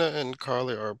just Nina and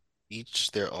Carly are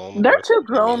each their own. They're too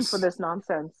grown for this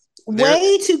nonsense.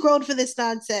 Way too grown for this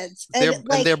nonsense. And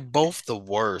they're both the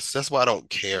worst. That's why I don't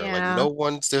care. Yeah.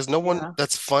 Like there's no one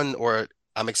that's fun or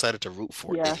I'm excited to root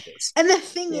for in this. And the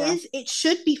thing is, it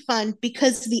should be fun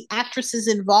because the actresses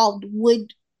involved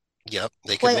would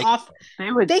they play could off.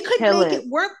 They could make it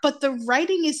work, but the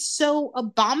writing is so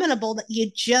abominable that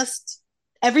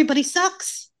everybody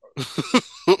sucks.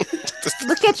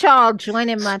 Look at y'all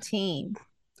joining my team.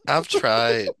 I've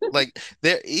tried. Like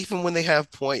even when they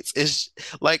have points, it's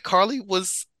like Carly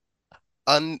was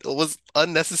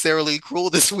unnecessarily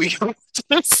cruel this week. When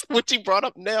she brought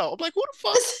up Nell, I'm like, what the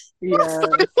fuck? Yeah,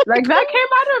 like that came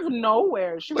out of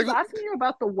nowhere. She was asking you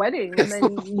about the wedding, and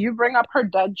then you bring up her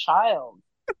dead child.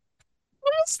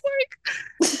 It's like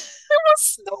there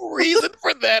was no reason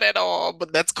for that at all.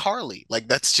 But that's Carly. Like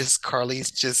that's just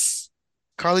Carly's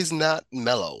not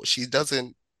mellow. She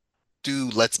doesn't do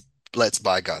let's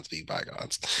bygones be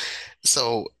bygones.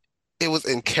 So it was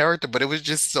in character, but it was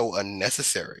just so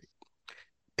unnecessary.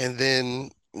 And then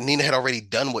Nina had already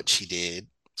done what she did.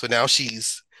 So now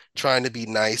she's trying to be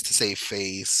nice to save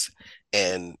face.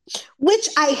 And which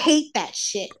I hate that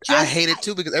shit. I hate it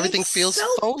too because everything feels so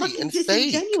phony and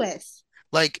disingenuous.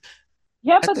 Like,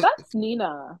 but that's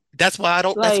Nina. That's why I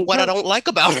don't. That's what I don't like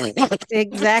about her.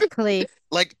 Exactly.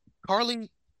 Like Carly,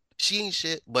 she ain't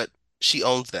shit, but she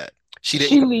owns that. She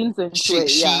leans into it.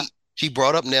 She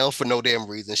brought up Nell for no damn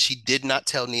reason. She did not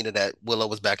tell Nina that Willow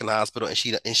was back in the hospital, and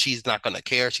she's not gonna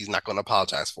care. She's not gonna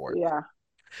apologize for it. Yeah.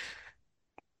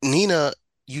 Nina,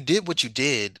 you did what you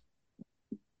did,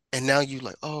 and now you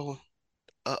like, I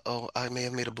may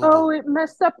have made a boo-boo. Oh, it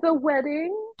messed up the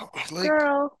wedding,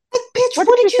 girl. Like, bitch,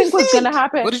 what did you think was gonna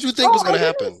happen? What did you think was gonna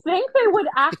happen? I think they would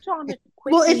act on it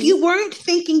quickly. Well, if you weren't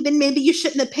thinking, then maybe you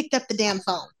shouldn't have picked up the damn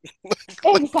phone.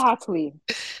 Exactly.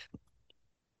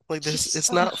 Like this,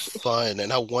 it's not fun,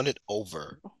 and I want it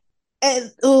over.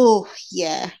 And but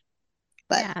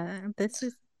this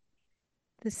is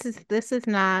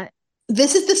not.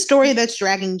 This is the story that's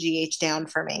dragging GH down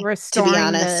for me. Restoring to be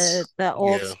honest, the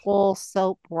old school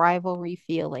soap rivalry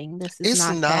feeling. This is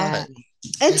not that.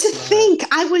 And to think,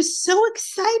 I was so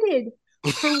excited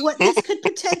for what this could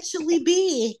potentially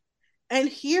be, and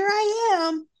here I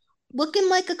am looking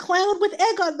like a clown with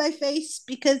egg on my face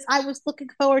because I was looking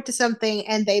forward to something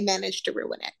and they managed to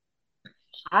ruin it.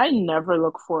 I never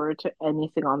look forward to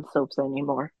anything on soaps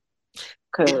anymore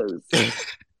because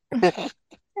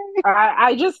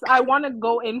I want to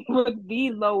go in with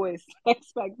the lowest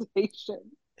expectation.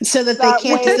 So that they That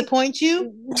can't way, disappoint you?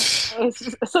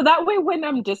 so that way when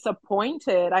I'm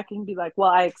disappointed, I can be like, well,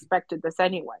 I expected this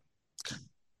anyway.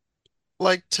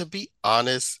 Like, to be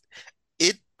honest,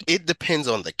 it it depends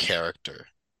on the character.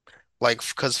 Like,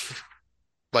 because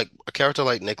like a character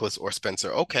like Nicholas or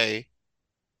Spencer, okay,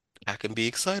 I can be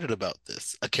excited about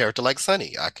this. A character like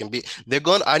Sonny, I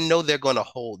know they're gonna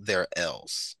hold their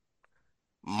L's.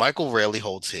 Michael rarely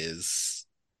holds his.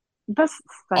 Does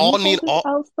Sonny All need hold his all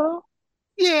L's though?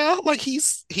 Yeah, like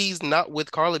he's not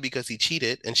with Carly because he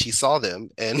cheated and she saw them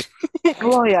and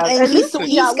Well, yeah, And and this,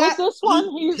 yeah, he's with got this one,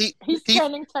 he he's he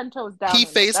standing 10 toes he down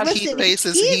in it. face That's he listen, true.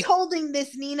 faces he's he holding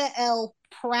this Nina L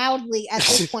proudly at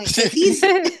this point because he's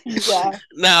Yeah,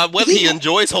 now whether he he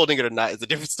enjoys holding it or not is a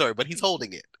different story, but he's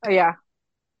holding it. yeah,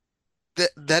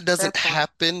 That fair doesn't point.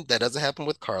 happen. That doesn't happen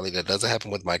with Carly. That doesn't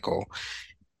happen with Michael.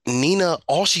 Nina,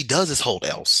 all she does is hold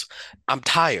else. I'm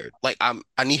tired. Like I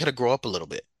need her to grow up a little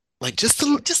bit. Like just a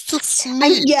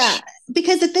yeah, smidge.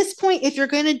 because at this point, if you're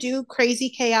gonna do crazy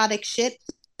chaotic shit,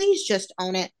 please just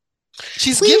own it.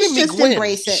 She's giving Please me just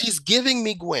Gwen. embrace it. She's giving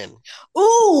me Gwen.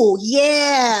 Oh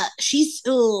yeah,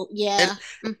 And yeah.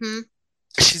 Mm-hmm.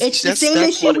 she's It's the just same that's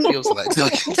issue what it we feels like.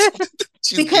 Like,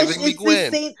 she's because giving me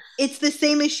Gwen. it's the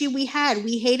same issue we had.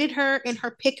 We hated her in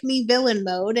her pick me villain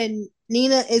mode, and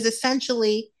Nina is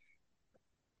essentially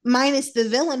minus the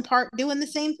villain part doing the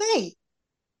same thing.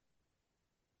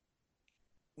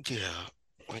 Yeah.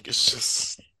 Like it's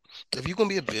just if you're gonna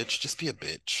be a bitch, just be a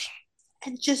bitch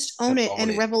And just and own it own and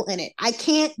it. revel in it. I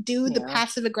can't do the Yeah,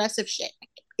 passive aggressive shit.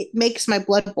 It makes my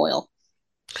blood boil.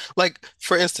 Like,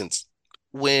 for instance,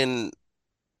 when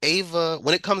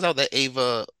when it comes out that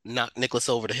Ava knocked Nicholas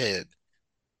over the head,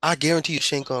 I guarantee you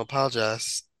she ain't gonna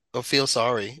apologize or feel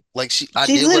sorry. Like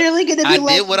She's literally gonna I be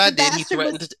did like, what I the did. bastard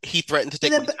was He threatened to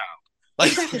take my the child.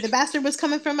 exactly Like the bastard was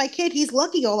coming from my kid. He's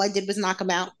lucky all I did was knock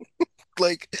him out.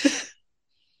 like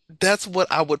that's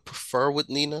what I would prefer with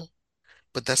Nina,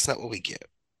 but that's not what we get.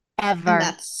 And Ever.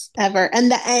 that's ever.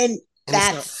 And And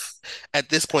it's not that's at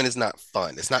this point it's not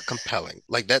fun. It's not compelling.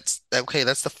 Like that's okay,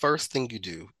 that's the first thing you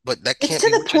do, but that it's can't to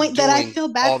be the what you're point that I doing feel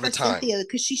bad all the for time. Cynthia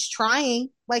because she's trying.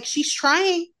 Like she's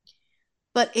trying,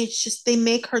 but it's just they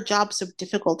make her job so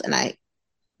difficult and I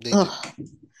They do. ugh.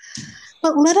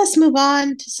 But let us move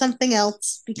on to something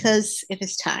else because it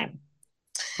is time.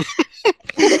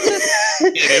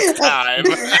 It is time.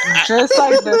 just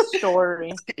like this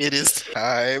story. It is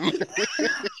time.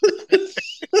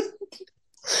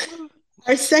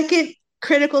 Our second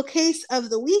critical case of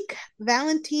the week,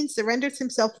 Valentine surrenders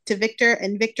himself to Victor,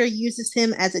 and Victor uses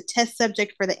him as a test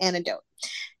subject for the antidote.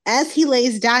 As he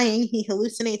lays dying, he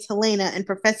hallucinates Helena and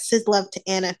professes his love to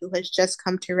Anna, who has just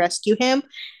come to rescue him.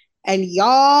 And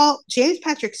y'all, James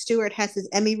Patrick Stewart has his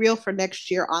Emmy reel for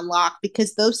next year on lock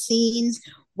because those scenes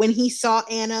when he saw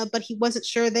Anna, but he wasn't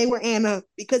sure they were Anna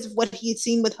because of what he had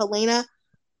seen with Helena,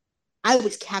 I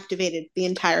was captivated the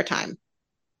entire time.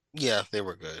 Yeah, they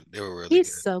were good. They were really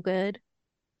He's good. so good.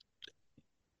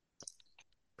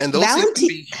 And those scenes can Valentine,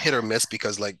 be hit or miss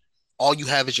because like all you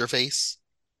have is your face.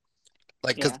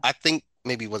 Like, because Yeah, I think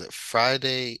maybe was it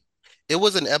Friday? It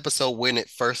was an episode when it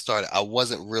first started. I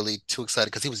wasn't really too excited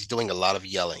because he was doing a lot of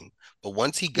yelling. But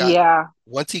yeah,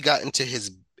 once he got into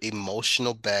his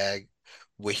emotional bag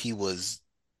where he was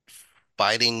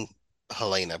fighting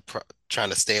Helena, trying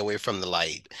to stay away from the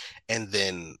light, and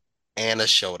then Anna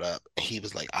showed up. He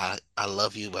was like, I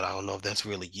love you, but I don't know if that's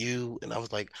really you." And I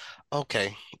was like,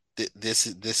 "Okay, this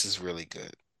is really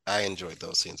good." I enjoyed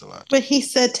those scenes a lot. but he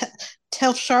said,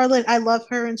 "Tell Charlotte I love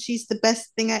her and she's the best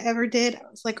thing I ever did." I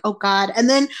was like, "Oh God!" And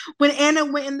then when Anna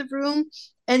went in the room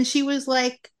and she was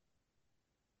like,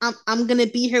 I'm gonna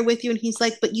be here with you," and he's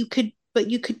like, but you could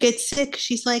get sick."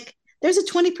 She's like, "There's a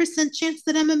 20% chance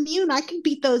that I'm immune. I can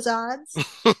beat those odds."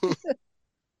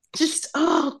 Just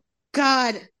oh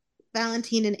God,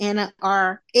 Valentine and Anna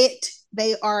are it.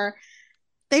 They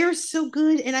are so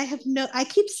good, and I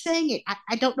keep saying it.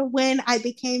 I don't know when I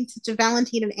became such a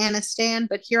Valentine and Anna stan,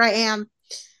 but here I am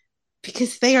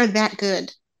because they are that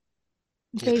good.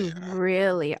 Yeah, They they are.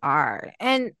 really are.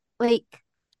 And like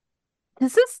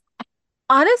this is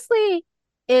honestly,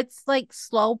 it's like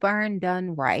slow burn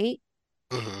done right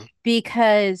Hmm.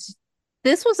 because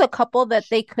this was a couple that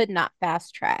they could not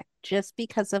fast track just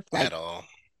because of like At all.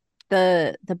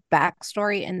 the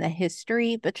backstory and the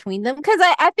history between them. Because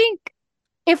I think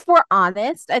if we're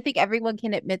honest, I think everyone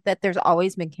can admit that there's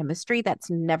always been chemistry. That's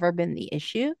never been the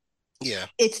issue. Yeah.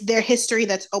 It's their history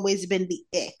that's always been the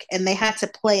ick, and they had to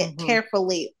play it hmm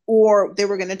carefully, or they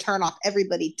were going to turn off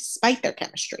everybody despite their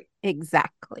chemistry.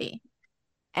 Exactly.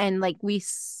 and like we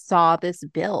saw this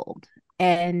build,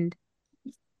 and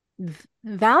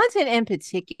Valentin in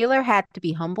particular had to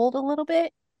be humbled a little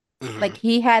bit. Like Hmm.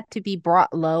 he had to be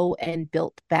brought low and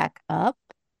built back up.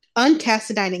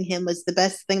 Uncastadining him was the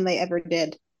best thing they ever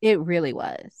did. It really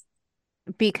was.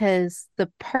 Because the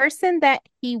person that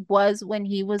he was when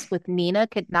he was with Nina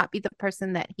could not be the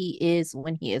person that he is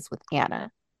when he is with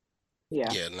Anna.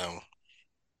 Yeah. Yeah, no,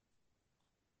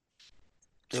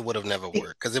 it would have never It,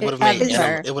 worked because it would It have made Anna.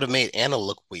 ever. It would have made Anna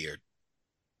look weird.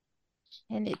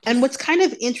 And it and just what's kind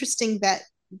of interesting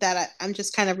I'm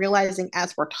just kind of realizing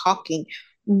as we're talking,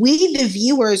 we the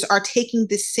viewers are taking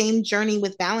the same journey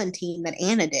with Valentine that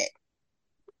Anna did.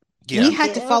 We Yeah,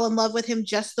 had to yeah, fall in love with him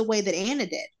just the way that Anna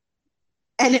did,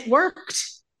 and it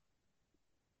worked.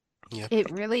 yeah.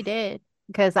 it really did.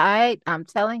 Because I'm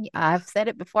telling you, I've said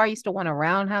it before. I used to want to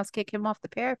roundhouse kick him off the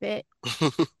parapet.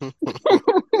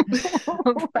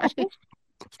 Like,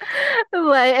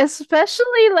 like,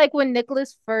 especially like when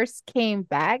Nicholas first came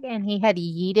back and he had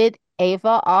yeeted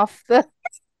Ava off the.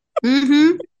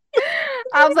 Mm-hmm.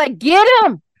 I was like, get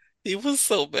him! He was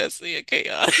so messy and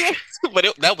chaotic, Get. but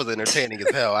that was entertaining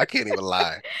as hell. I can't even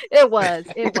lie. It was.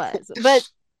 But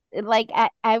like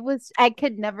I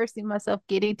could never see myself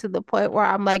getting to the point where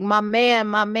I'm like, my man,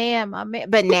 my man, my man.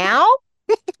 But now,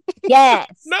 yes.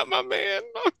 Not my man,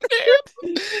 my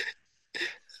man.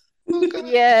 Oh God.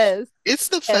 Yes. It's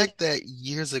the Yes. fact that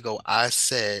years ago I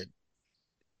said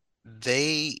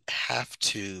they have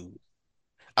to.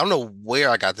 I don't know where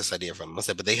I got this idea from. I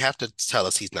said, but they have to tell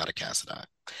us he's not a Cassadine.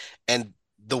 And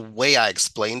the way I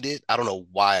explained it, I don't know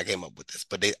why I came up with this,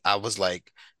 but I was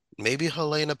like, maybe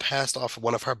Helena passed off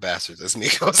one of her bastards as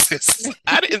Nikos.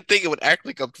 I didn't think it would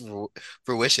actually come to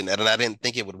fruition, and I didn't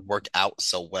think it would work out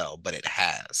so well, but it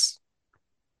has.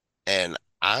 And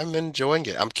I'm enjoying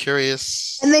it. I'm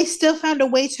And curious. they still found a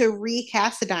way to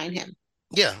re-Cassadine him.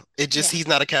 Yeah, Yeah. he's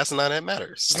not a Cassadine that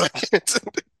matters.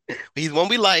 He's one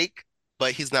we like,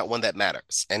 but he's not one that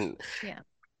matters. And Yeah.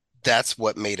 that's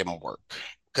what made him work.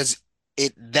 Because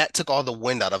that took all the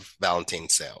wind out of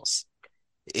Valentine's sails.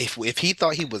 If he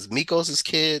thought he was Mikos's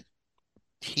kid,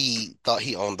 he thought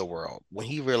he owned the world. When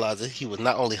he realized that he was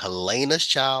not only Helena's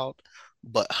child,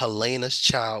 but Helena's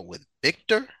child with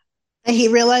Victor. And he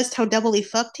realized how doubly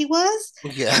fucked he was.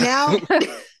 Yeah. Now,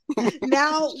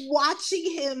 now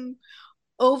watching him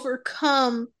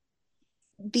overcome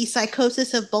the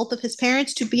psychosis of both of his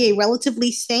parents to be a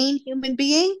relatively sane human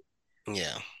being,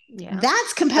 Yeah. Yeah.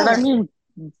 that's And I compelling. mean,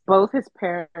 both his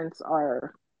parents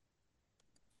are,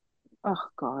 oh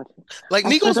God. Like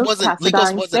I swear those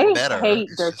Nikos Cassadines, wasn't they better. hate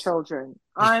It's their just children.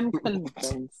 I'm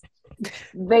convinced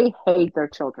they hate their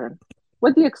children,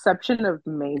 with the exception of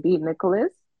maybe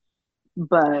Nicholas.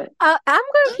 But I'm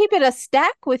gonna keep it a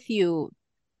stack with you.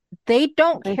 They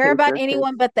don't they care hate about their kids.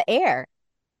 anyone but the heir.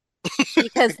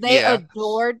 Because they yeah.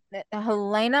 adored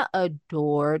Helena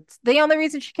adored. The only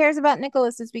reason she cares about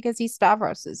Nicholas is because he's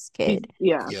Stavros's kid,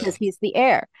 Yeah. Yeah. because he's the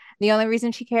heir. The only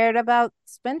reason she cared about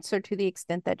Spencer to the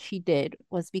extent that she did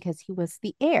was because he was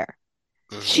the heir.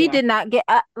 Hmm. She Yeah. did not get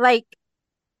like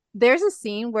there's a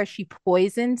scene where she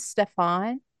poisons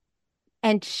Stefan,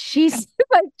 and she's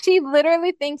like she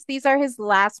literally thinks these are his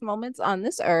last moments on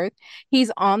this earth.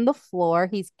 He's on the floor,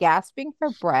 he's gasping for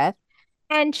breath,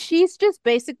 and she's just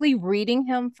basically reading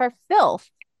him for filth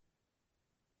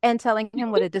and telling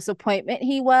him what a disappointment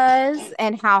he was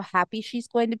and how happy she's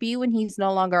going to be when he's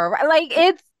no longer around. Like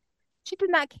it's she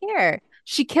did not care.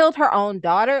 She killed her own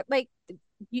daughter. Like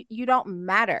you don't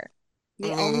matter.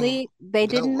 They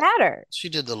didn't No, matter. she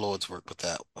did the Lord's work with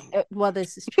that one. Well,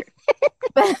 this is true.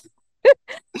 but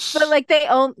but like they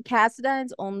own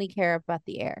Cassadines only care about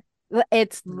the air.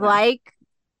 It's Yeah. like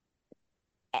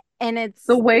and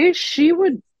The way she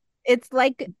would, it's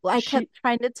like I kept she,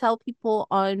 trying to tell people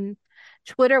on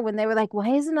Twitter when they were like, "Why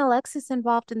isn't Alexis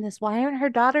involved in this? Why aren't her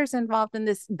daughters involved in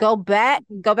this?" Go back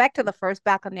to the first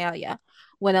Bacchanalia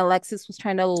when Alexis was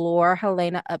trying to lure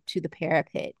Helena up to the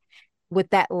parapet with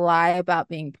that lie about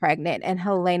being pregnant, and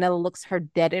Helena looks her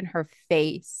dead in her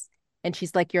face, and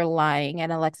she's like, "You're lying,"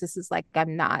 and Alexis is like,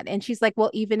 "I'm not," and she's like,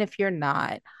 "Well, even if you're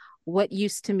not, what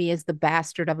use to me is the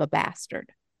bastard of a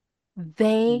bastard."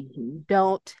 They Mhm.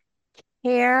 don't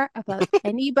care about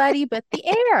anybody but the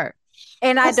air.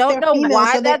 And I Plus, don't they're know female,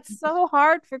 why so they that's so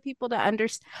hard for people to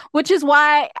understand, which is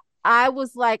why I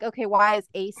was like, okay, why is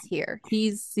Ace here?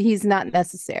 He's not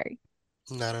necessary.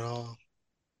 Not at all.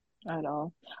 At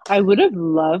all. I would have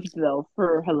loved though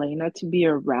for Helena to be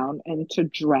around and to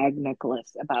drag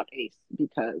Nicholas about Ace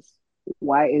because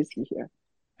why is he here?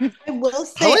 I will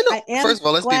say Helena, I am first of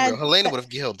all, let's be real. glad Helena that would have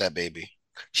killed that baby.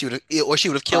 She would have, or she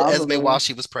would have killed Esme while Probably.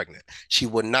 she was pregnant. She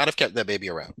would not have kept that baby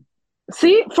around.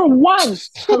 See, for once,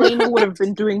 Helena would have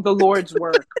been doing the Lord's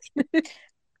work.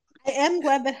 I am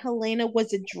glad that Helena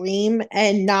was a dream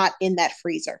and not in that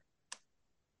freezer.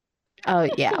 Oh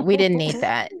yeah, we didn't need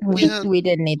that. Yeah, We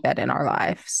didn't need that in our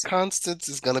lives. Constance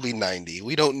is gonna be 90.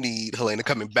 We don't need Helena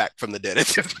coming back from the dead at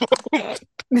this point.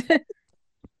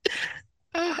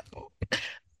 I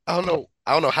don't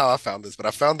know how I found this, but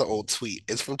I found the old tweet.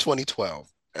 It's from 2012.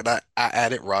 And I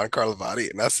added Ron Carlivati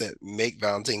and I said, make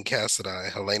Valentine Cassidy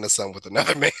Helena's son with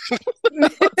another man.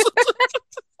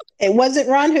 It wasn't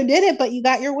Ron who did it, but you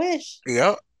got your wish.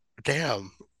 Yep.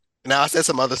 Damn. Now I said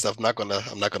some other stuff. I'm not gonna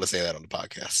say that on the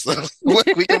podcast. So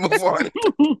we can move on.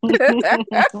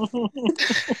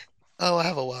 Oh, I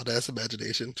have a wild ass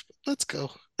imagination. Let's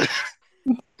go.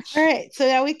 All right, so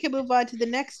now we can move on to the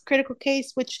next critical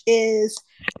case, which is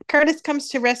Curtis comes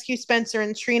to rescue Spencer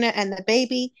and Trina and the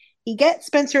baby. He gets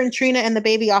Spencer and Trina and the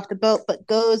baby off the boat, but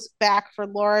goes back for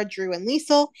Laura, Drew, and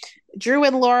Liesel. Drew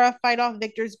and Laura fight off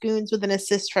Victor's goons with an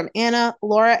assist from Anna.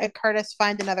 Laura and Curtis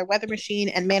find another weather machine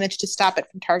and manage to stop it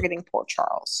from targeting poor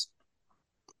Charles.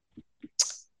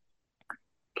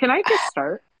 Can I just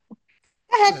start?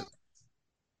 Go ahead.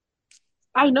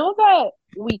 I know that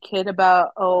we kid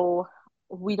about,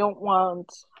 we don't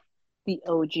want the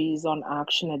OGs on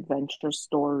action adventure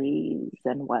stories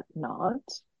and whatnot.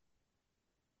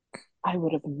 I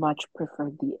would have much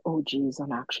preferred the OGs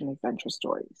on action adventure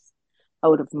stories. I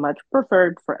would have much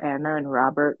preferred for Anna and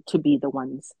Robert to be the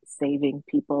ones saving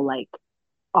people like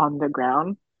on the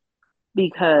ground,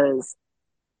 because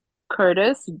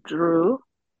Curtis, Drew,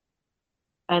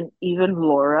 and even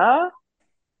Laura,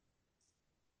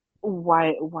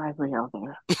 why were y'all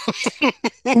there?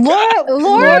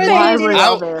 Laura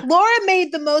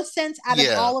made the most sense out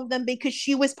of all of them because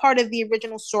she was part of the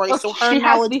original story, so her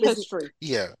knowledge was history.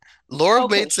 Yeah, Laura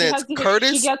made sense.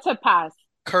 Curtis, she gets a pass.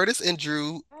 Curtis and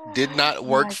Drew did not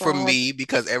work for me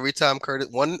because every time Curtis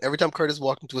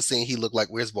walked into a scene, he looked like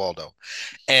 "Where's Waldo?"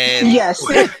 And yes,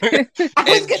 I was gonna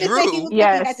say he looked like he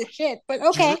had the shit, but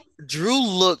okay. Drew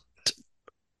looked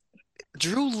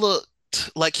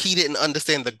like he didn't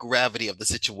understand the gravity of the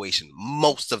situation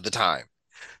most of the time.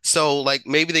 So, like,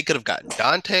 maybe they could have gotten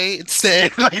Dante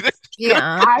instead.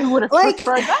 Yeah, I would have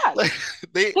preferred that.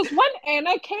 Because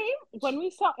when we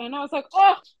saw Anna, I was like,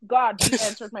 "Oh God, he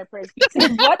answered my prayers."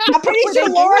 What? I'm pretty sure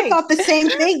Laura thought the same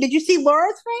thing. Did you see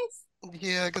Laura's face?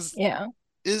 Yeah, because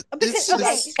it's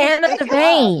Anna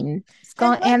Devane. It's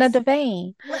called Anna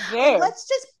Devane. Let's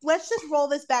just roll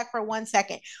this back for 1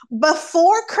 second.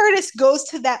 Before Curtis goes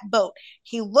to that boat,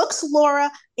 he looks Laura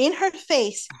in her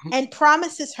face and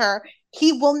promises her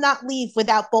he will not leave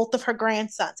without both of her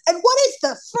grandsons. And what is the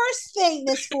first thing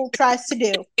this fool tries to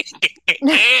do?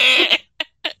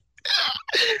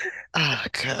 Oh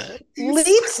God!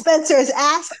 Leave Spencer's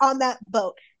ass on that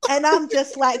boat. And I'm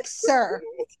just like, sir.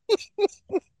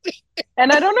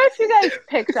 And I don't know if you guys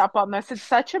picked up on this. It's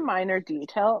such a minor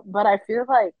detail, but I feel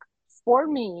like for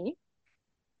me,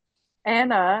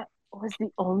 Anna was the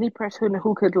only person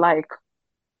who could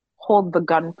hold the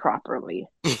gun properly.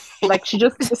 She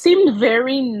just seemed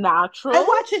very natural. I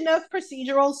watch enough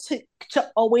procedurals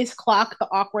to always clock the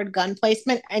awkward gun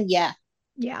placement, and yeah.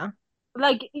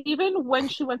 Even when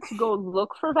she went to go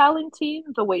look for Valentine,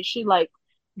 the way she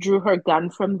drew her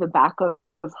gun from the back of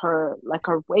her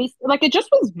her waist, it just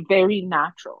was very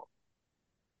natural.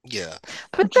 Yeah,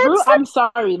 but Drew, I'm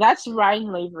sorry, that's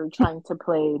Ryan Lavery trying to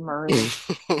play Marie.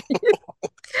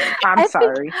 I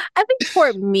think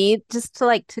for me, just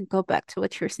to go back to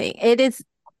what you're saying,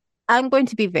 I'm going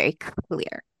to be very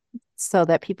clear so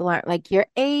that people aren't like, you're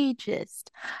ageist.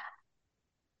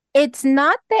 It's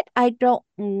not that I don't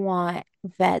want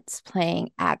vets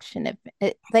playing action.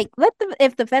 If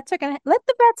the vets are gonna let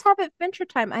the vets have adventure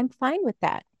time, I'm fine with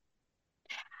that.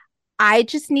 I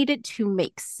just need it to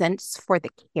make sense for the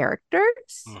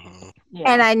characters,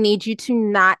 and I need you to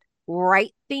not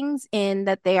write things in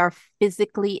that they are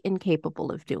physically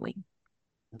incapable of doing.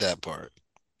 That part.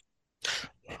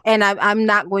 And I'm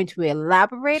not going to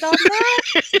elaborate on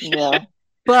that.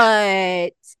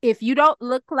 But if you don't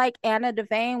look like Anna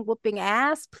Devane whooping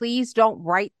ass, please don't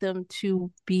write them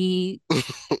to be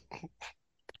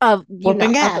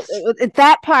whooping ass.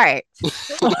 That part.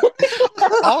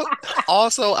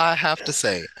 Also, I have to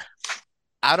say,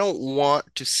 I don't want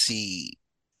to see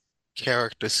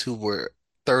characters who were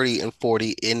 30 and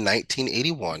 40 in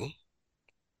 1981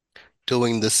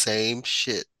 doing the same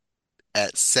shit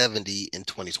at 70 in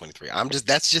 2023.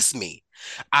 That's just me.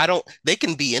 They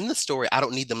can be in the story. I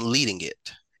don't need them leading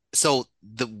it. So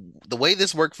the way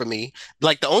this worked for me,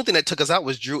 the only thing that took us out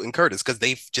was Drew and Curtis because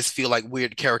they just feel like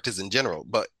weird characters in general.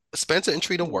 But Spencer and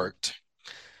Trina worked.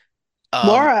 Um,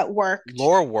 Laura worked.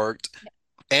 Laura worked,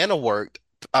 Anna worked,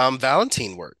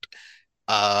 Valentine worked.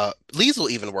 Liesel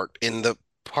even worked in the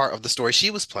part of the story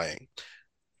she was playing.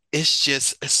 It's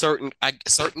just certain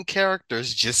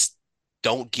characters just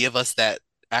don't give us that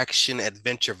action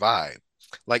adventure vibe.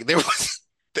 Like there was,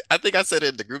 I think I said it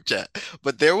in the group chat,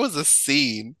 but there was a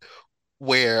scene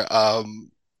where I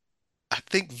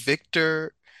think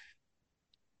Victor,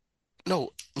 no,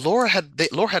 Laura had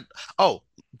oh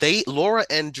Laura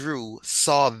and Drew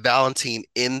saw Valentine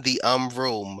in the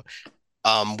room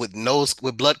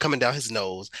with blood coming down his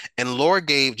nose, and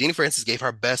Jeannie Francis gave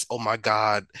her best, oh my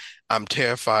God, I'm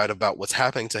terrified about what's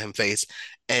happening to him face.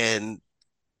 And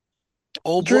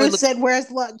oh boy Drew look said,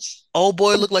 "Where's lunch?" oh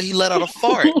boy looked like he let out a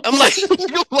fart. I'm like,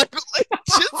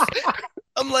 just,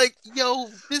 I'm like, yo,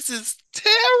 this is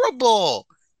terrible.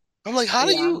 I'm like, how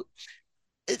do Yeah. you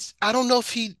I don't know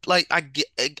if he like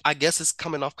I guess it's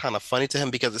coming off kind of funny to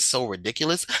him because it's so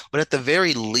ridiculous, but at the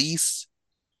very least,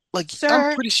 like I'm Sir,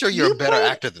 pretty sure you're a you better played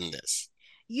actor than this.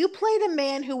 you played a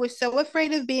man who was so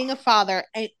afraid of being a father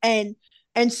and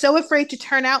so afraid to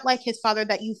turn out like his father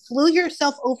that you flew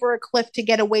yourself over a cliff to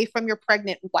get away from your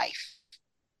pregnant wife.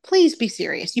 Please be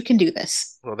serious. You can do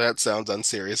this. Well, that sounds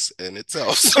unserious in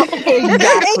itself. So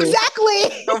Exactly.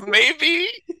 Exactly. maybe,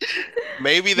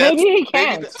 Maybe he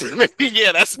can't.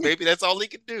 maybe that's all he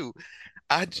could do.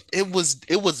 It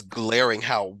was glaring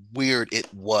how weird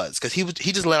it was because he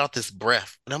just let out this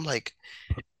breath, and I'm like,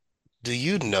 do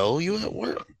you know you at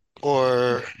work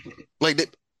or like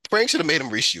Frank should have made him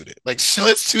reshoot it. Like, so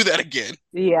let's do that again.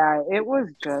 Yeah, it was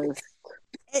just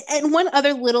And one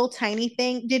other little tiny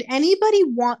thing, did anybody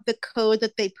want the code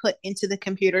that they put into the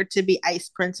computer to be Ice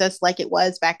Princess like it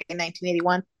was back in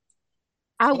 1981?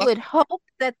 I Well, would hope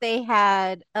that they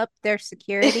had upped their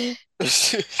security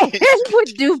and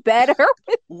would do better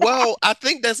with that. well, I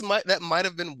think that might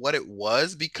have been what it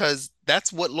was because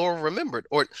that's what Laura remembered.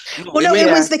 Or no, Well, it no, may it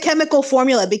have. yeah. was the chemical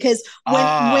formula because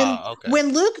Okay.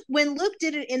 when Luke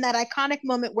did it in that iconic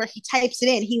moment where he types it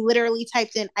in, he literally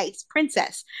typed in Ice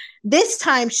Princess. This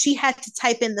time she had to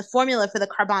type in the formula for the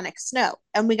carbonic snow,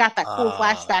 and we got that cool Uh,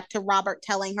 flashback to Robert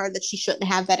telling her that she shouldn't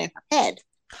have that in her head.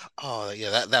 oh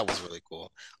yeah, that was really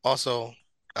cool. Also,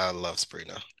 I love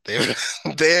Sabrina. They're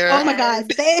Oh my Yes. God.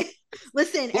 They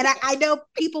listen, and I know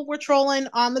people were trolling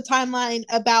on the timeline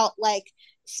about like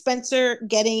Spencer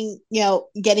getting,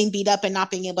 getting beat up and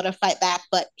not being able to fight back,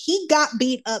 but he got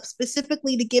beat up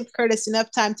specifically to give Curtis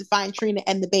enough time to find Trina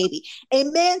and the baby. A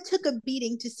man took a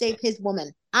beating to save his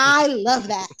woman. I love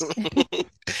that.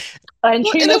 And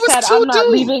Well, and Trina it was said, two I'm not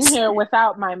leaving dudes. here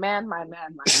without my man, my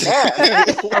man, my man.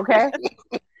 Okay?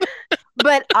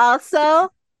 But also,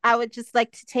 I would just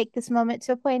like to take this moment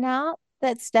to point out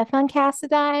that Stefan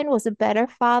Cassadine was a better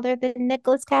father than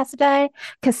Nicholas Cassadine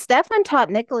because Stefan taught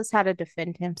Nicholas how to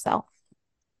defend himself.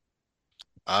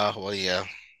 Well, yeah.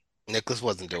 Nicholas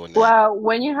wasn't doing that. Well,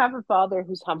 when you have a father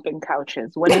who's humping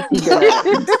couches, when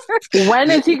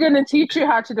is he gonna teach you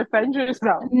how to defend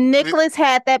yourself? Nicholas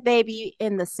had that baby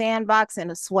in the sandbox in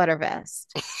a sweater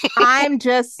vest. I'm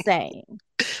just saying.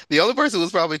 The only person who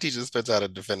was probably teaching Spencer how to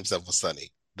defend himself was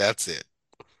Sonny. That's it.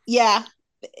 Yeah,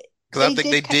 Because I they think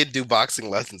they did. did do boxing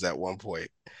lessons at one point.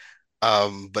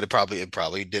 But it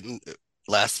probably didn't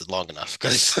last long enough.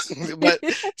 Because but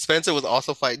Spencer was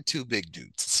also fighting two big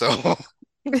dudes. So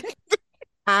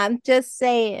I'm just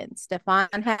saying. Stefan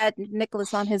had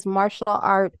Nicholas on his martial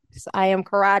arts. I am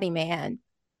karate man.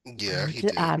 yeah, he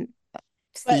did.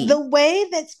 But See. the way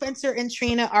that Spencer and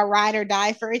Trina are ride or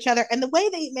die for each other, and the way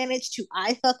they manage to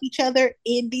eye fuck each other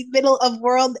in the middle of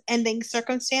world ending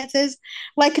circumstances,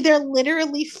 like they're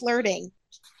literally flirting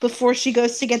before she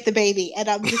goes to get the baby. And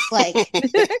I'm just like,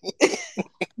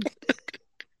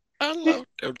 I love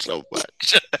him so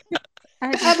much.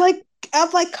 I'm like,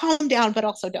 I'm like, calm down, but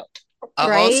also don't. I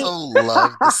also Right?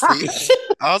 love the scene.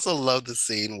 I also love the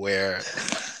scene where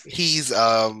he's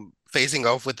facing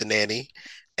off with the nanny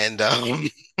and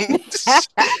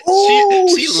Oh,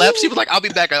 she left. She was like, I'll be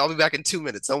back in 2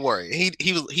 minutes. Don't worry." He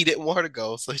didn't want her to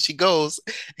go. So she goes,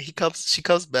 she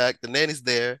comes back, the nanny's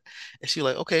there, and she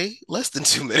like, okay, less than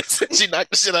 2 minutes. And she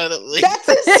knocked the shit out of the lady. that's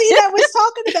the scene I was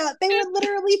talking about. They were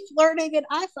literally flirting and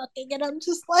eye fucking, and I'm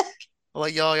just like, I'm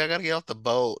like, y'all gotta get off the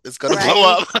boat. It's gonna blow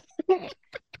Right. up.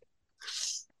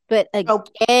 But oh,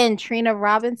 again, Trina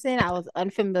Robinson, I was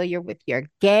unfamiliar with your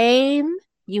game.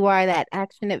 You are that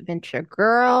action adventure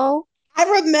girl. I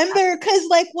remember because,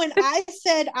 like, when I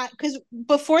said, because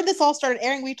before this all started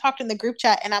airing, we talked in the group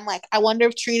chat, and I'm like, I wonder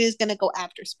if Trina's gonna go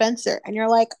after Spencer, and you're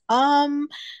like,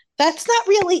 that's not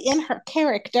really in her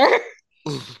character.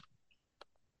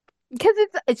 Because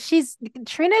she's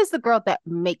Trina is the girl that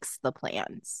makes the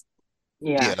plans.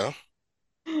 Yeah. Yeah.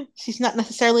 She's not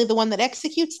necessarily the one that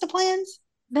executes the plans.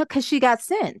 No, because she got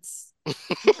sense.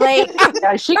 Like,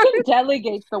 Yeah, she can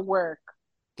delegate the work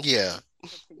Yeah.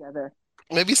 put together.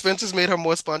 Maybe Spencer's made her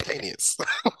more spontaneous.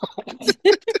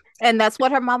 and that's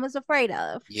what her mama's afraid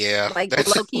of. Yeah. Like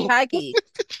That's low key, high key.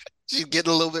 she's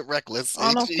getting a little bit reckless,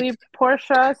 ain't she? Honestly,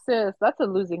 Portia, sis, that's a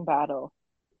losing battle.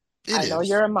 It I know is.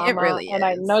 you're a It mama, really and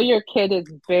I know is. your kid is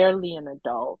barely an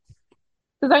adult.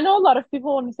 Because I know a lot of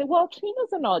people want to say, "Well,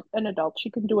 Trina's an adult;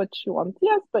 she can do what she wants."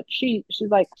 Yes, but she's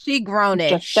like She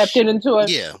just stepped grownish. into a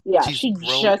Yeah. yeah, She's she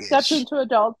just stepped grown-ish. into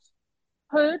adulthood.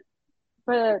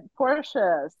 But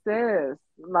Portia, sis,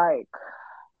 like,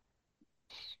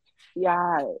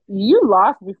 yeah, you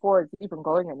lost before it's even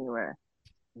going anywhere.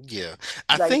 Yeah.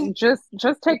 I Like, think just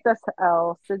take this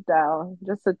L, sit down,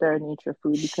 just sit there and eat your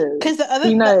food because Because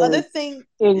Trina is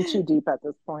in too deep at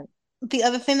this point. the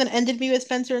other thing that ended me with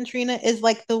Spencer and Trina is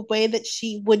like the way that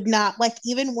she would not like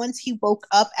even once he woke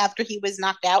up after he was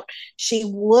knocked out, she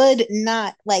would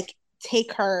not like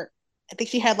take her. I think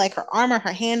she had like her arm or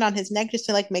her hand on his neck just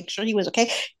to like make sure he was okay.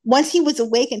 Once he was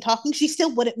awake and talking, she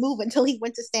still wouldn't move until he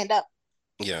went to stand up.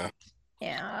 yeah.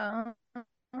 Yeah.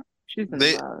 She's in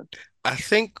They love. I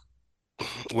think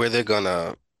where they're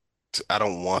gonna I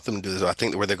don't want them to do this. I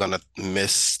think where they're gonna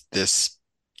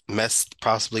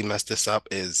possibly mess this up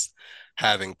is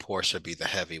having Portia be the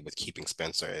heavy with keeping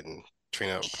Spencer and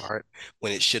Trina apart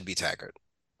when it should be Taggart.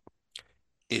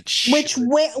 It should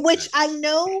be Which Taggart. I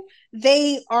know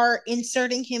they are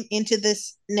inserting him into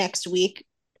this next week.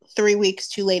 3 weeks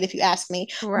too late if you ask me.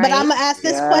 But I'm Right. gonna ask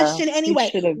this Yeah, question he anyway.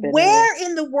 should have been there. Where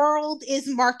in the world is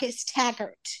Marcus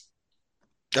Taggart?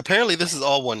 Apparently this is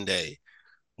all one day,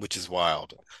 which is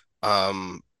wild.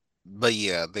 Um, but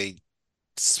yeah,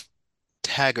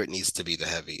 Taggart needs to be the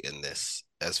heavy in this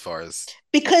as far as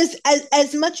Because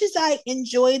as much as I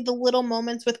enjoyed the little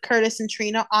moments with Curtis and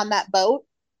Trina on that boat,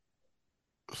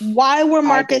 why were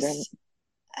I didn't. Marcus?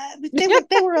 They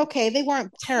were okay. They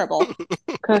weren't terrible.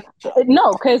 Cause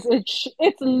no, because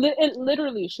it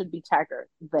literally should be Taggart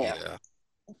there. yeah.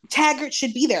 Taggart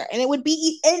should be there, and it would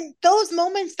be and those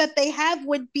moments that they have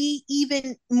would be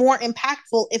even more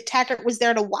impactful if Taggart was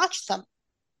there to watch them.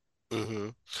 hmm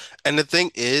And the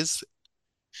thing is,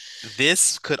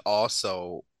 this could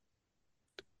also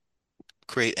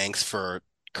create angst for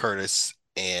Curtis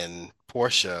and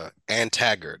Portia and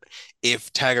Taggart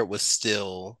if Taggart was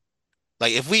still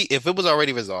like if it was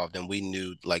already resolved and we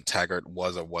knew like Taggart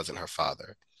was or wasn't her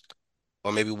father,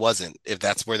 or maybe wasn't, if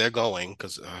that's where they're going,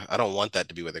 because I don't want that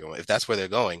to be where they're going. If that's where they're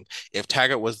going, if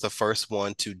Taggart was the first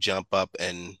one to jump up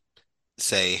and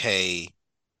say, "Hey,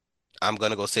 I'm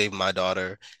gonna go save my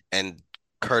daughter," and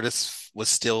Curtis was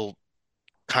still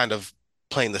kind of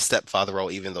playing the stepfather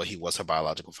role, even though he was her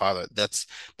biological father. That's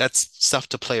stuff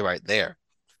to play right there.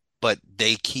 But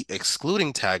they keep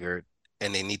excluding Taggart,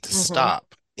 and they need to Mm-hmm.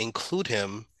 stop, include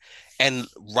him, and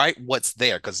write what's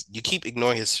there because you keep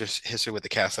ignoring his history with the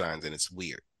Cassadines, and it's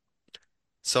weird.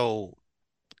 So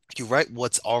if you write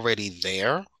what's already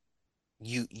there,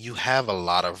 you have a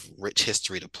lot of rich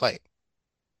history to play.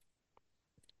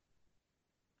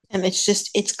 And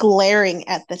it's glaring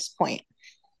at this point.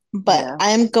 But Yeah.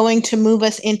 I'm going to move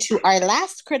us into our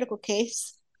last critical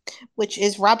case, which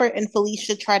is Robert and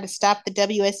Felicia try to stop the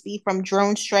WSB from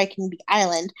drone striking the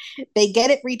island. They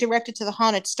get it redirected to the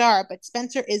Haunted Star, but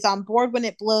Spencer is on board when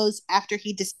it blows after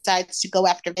he decides to go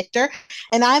after Victor.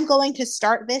 And I'm going to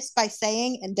start this by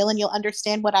saying, and Dylan, you'll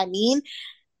understand what I mean.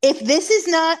 If this is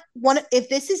not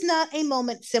a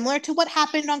moment similar to what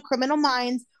happened on Criminal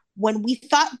Minds when we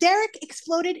thought Derek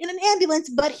exploded in an ambulance,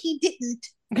 but he didn't,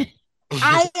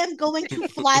 I am going to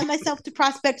fly myself to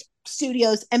Prospect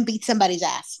Studios and beat somebody's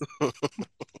ass.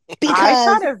 I Because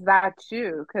thought of that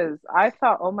too, because I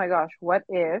thought, oh my gosh, what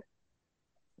if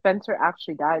Spencer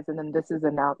actually dies, and then this is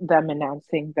them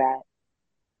announcing that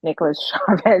Nicholas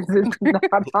Chavez is not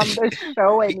on the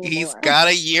show He's anymore. got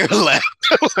a year left.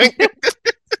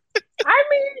 I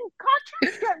mean,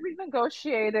 contracts get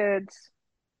renegotiated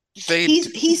They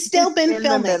he's still been in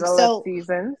the filming. middle of So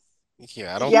seasons.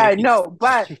 Yeah, I don't Yeah, think I he's know,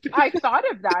 but I thought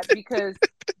of that because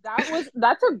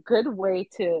that's a good way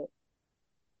to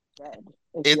dead,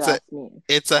 if you it's a ask me.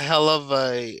 it's a hell of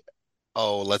a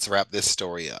oh, let's wrap this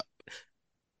story up.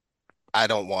 I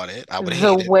don't want it. I would The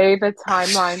hate it. way the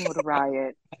timeline would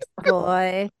riot.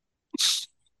 Boy.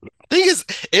 Thing is,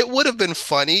 it would have been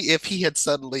funny if he had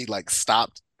suddenly like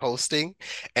stopped posting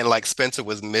and like Spencer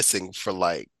was missing for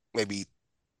like maybe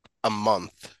a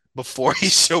month before he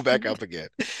showed back up again.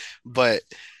 But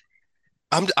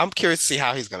I'm curious to see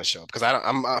how he's gonna show up because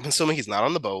I'm assuming he's not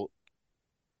on the boat.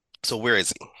 So where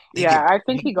is he? Yeah, I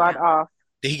think he got Yeah. off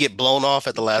Did he get blown off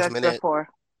at the last just minute? before.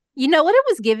 You know what it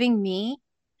was giving me?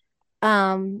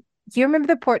 Do you remember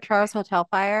the Port Charles Hotel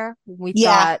fire? We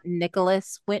Yeah. thought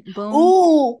Nicholas went boom.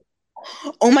 Ooh.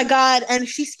 Oh my God. And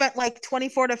she spent like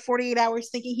 24 to 48 hours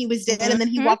thinking he was dead, and then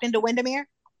he Hmm. walked into Windermere.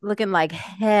 Looking like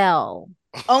hell.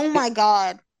 Oh my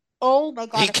God. Oh my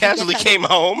He God. I forget casually that. came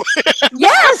home.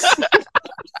 Yes.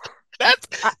 That's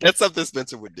I, that's something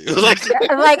Spencer would do. Like,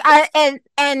 like I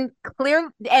and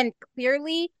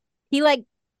clearly he like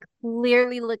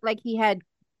clearly looked like he had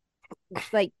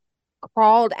like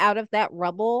crawled out of that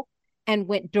rubble and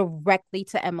went directly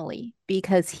to Emily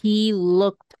because he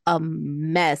looked a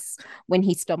mess when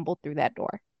he stumbled through that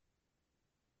door.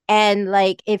 And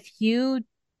like if you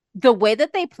the way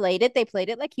that they played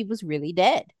it like he was really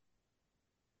dead.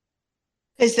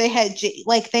 Because they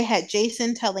had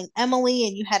Jason telling Emily,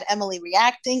 and you had Emily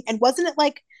reacting. And wasn't it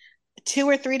like 2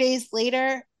 or 3 days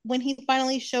later when he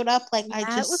finally showed up? Like I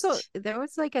Yeah, just there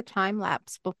was like a time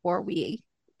lapse before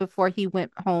he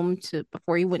went home to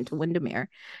before he went to Windermere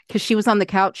because she was on the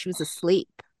couch, she was asleep.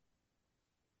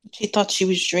 she thought she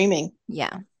was dreaming.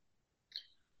 Yeah.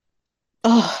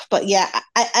 Oh, but yeah,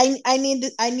 I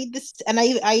need this, and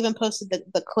I even posted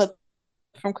the clip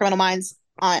from Criminal Minds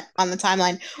on the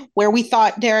timeline where we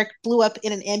thought Derek blew up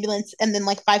in an ambulance, and then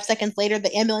like 5 seconds later,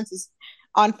 the ambulance is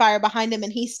on fire behind him,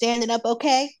 and he's standing up.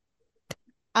 Okay,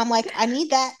 I'm like, I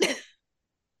need that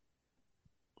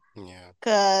yeah,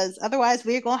 because otherwise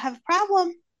we're gonna have a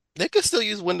problem. they could still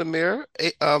use Windermere.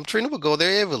 Trina would go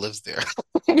there. Ava lives there,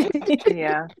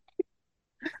 Yeah.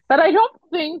 But I don't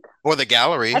think or the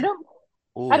I gallery. don't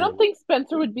I don't Ooh, think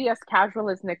Spencer would be as casual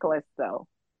as Nicholas though.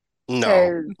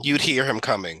 no, Because you'd hear him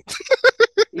coming.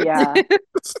 yeah,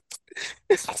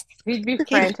 he'd be He'd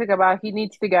frantic about he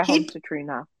needs to get home he'd to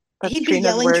Trina. Because he'd be Trina's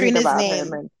yelling worried Trina's about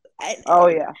him name. and And, oh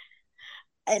yeah.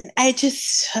 and I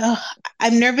just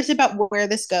I'm nervous about where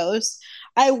this goes.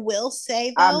 I will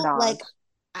say I'm though, not. like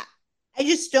I,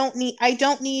 I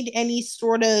don't need any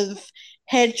sort of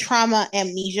head trauma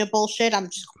amnesia bullshit. I'm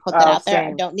just gonna put that Oh, out there.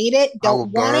 I same. don't need it. I Don't will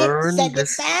want it. burn Send it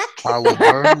this. back. I will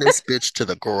burn this bitch to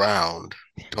the ground.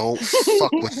 Don't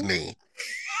fuck with me.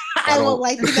 I I will don't.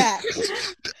 light the match.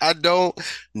 I don't.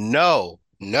 No.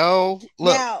 No.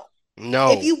 Look. Now,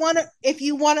 No. if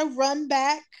you wanna run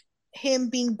back him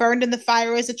being burned in the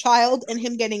fire as a child and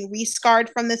him getting rescarred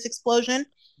from this explosion,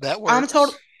 That I'm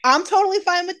total works. I'm totally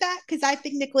fine with that because I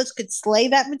think Nicholas could slay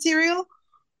that material.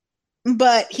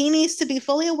 But he needs to be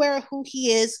fully aware of who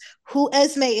he is, who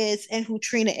Esme is, and who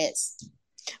Trina is.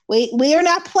 We are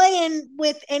not playing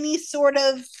with any sort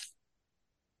of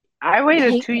I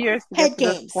waited He 2 years to get head to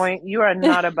this games. point. You are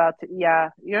not about to, yeah,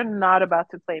 you're not about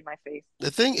to play my face.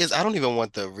 The thing is, I don't even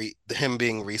want him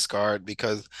being rescarred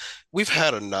because we've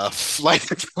had enough. Like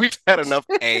we've had enough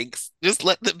angst. Just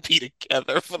let them be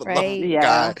together for the love of right. Yeah.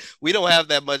 God. We don't have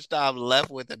that much time left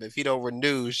with him. If he don't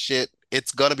renew, shit,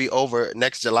 it's gonna be over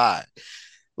next July.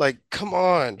 Like, come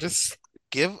on, just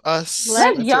give us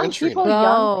Let Let Spencer and young Trina. people,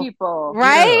 young go. people.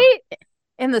 Yeah. Right?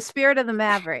 In the spirit of the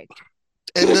Maverick.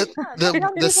 And Yeah, let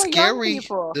young people, young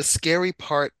people. the scary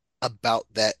part about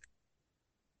that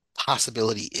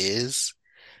possibility is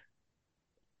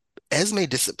Esme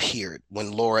disappeared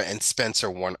when Laura Spencer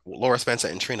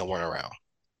and Trina weren't around.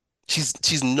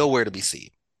 She's nowhere to be seen.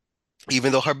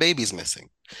 Even though her baby's missing,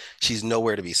 she's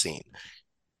nowhere to be seen.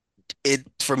 It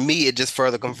for me, it just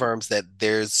further confirms that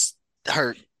there's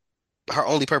her her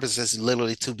only purpose is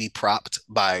literally to be propped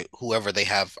by whoever they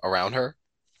have around her.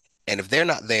 And if they're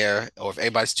not there, or if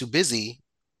everybody's too busy,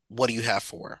 what do you have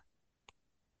for her?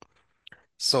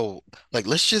 So, like,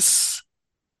 let's just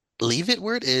leave it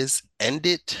where it is, end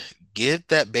it, give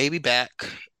that baby back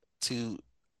to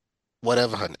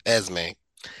whatever her Esme.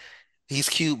 He's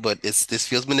cute, but this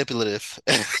feels manipulative.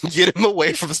 Get him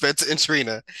away from Spencer and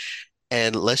Trina,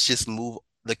 and let's just move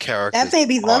the That characters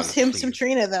baby loves on, him some please.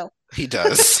 Trina though. He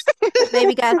does. That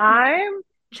baby got I'm,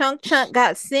 chunk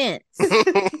got sense.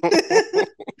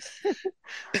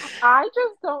 I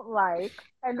just don't like,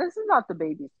 and this is not the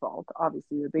baby's fault.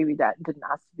 Obviously, the baby that didn't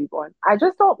ask to be born. I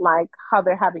just don't like how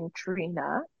they're having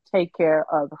Trina take care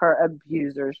of her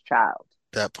abuser's child.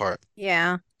 That part.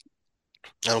 Yeah.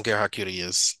 I don't care how cute he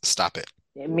is. Stop it.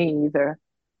 Me either,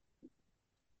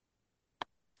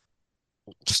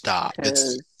 Stop.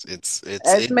 because It's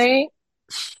Esme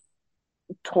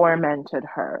tormented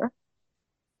her,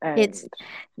 It's and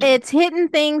it's hitting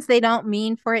things they don't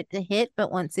mean for it to hit,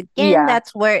 but once again, yeah,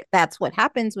 that's what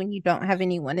happens when you don't have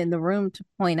anyone in the room to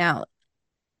point out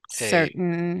hey.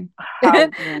 certain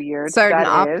how weird certain that is.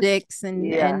 optics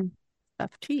Yeah, and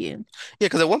stuff to you. Yeah,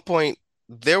 because at one point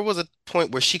there was a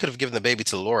point where she could have given the baby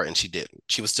to Laura and she didn't.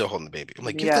 She was still holding the baby. I'm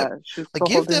yeah, she's still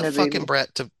give holding that the fucking baby.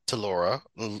 brat to Laura.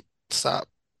 Stop.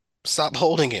 stop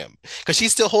holding him because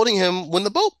she's still holding him when the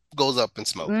boat goes up in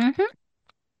smoke. Hmm.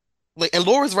 Like, and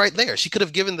Laura's right there. She could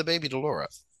have given the baby to Laura.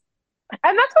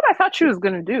 And that's what I thought she was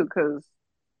gonna do, because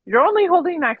you're only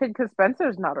holding that kid because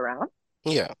Spencer's not around.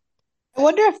 Yeah, I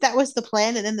wonder if that was the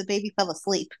plan and then the baby fell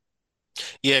asleep.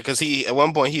 yeah, because he at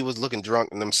one point he was looking drunk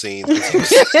in them scenes because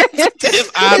he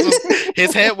was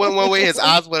his head went one way, his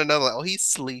eyes went another. Like, oh, he's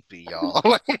sleepy, y'all.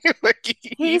 Like,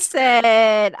 He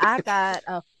said, I got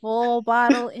a full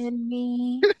bottle in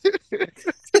me.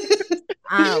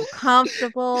 I'm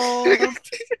comfortable.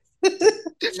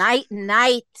 Night,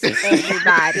 night,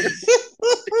 everybody.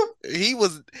 he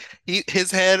was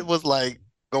his head was like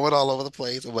going all over the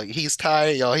place. I'm like, he's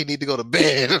tired, y'all. He need to go to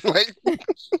bed. Like,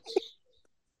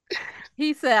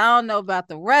 He said, I don't know about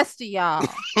the rest of y'all,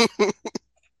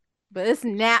 but it's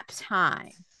nap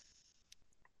time.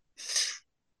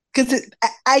 Because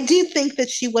I do think that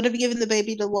she would have given the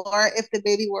baby to Laura if the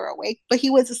baby were awake, but he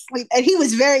was asleep, and he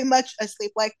was very much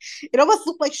asleep. Like it almost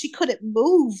looked like she couldn't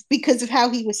move because of how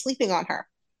he was sleeping on her.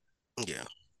 yeah.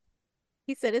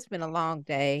 He said, it's been a long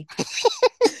day.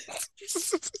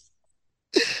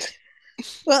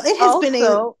 Well, it has been a.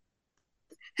 Also,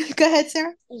 Go ahead,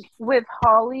 Sarah. with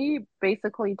Holly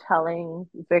basically telling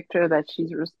Victor that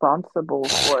she's responsible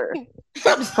for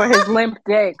his limp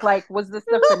dick. Like, was this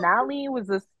the finale? Was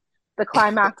this the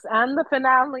climax and the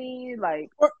finale? Like,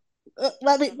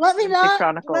 Let me Romantic not.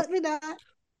 Chronicles Let me not.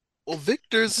 Well,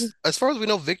 Victor's, as far as we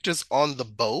know, Victor's on the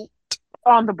boat.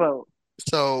 on the boat.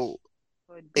 So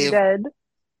Could be if dead.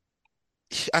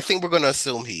 I think we're gonna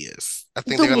assume he is. I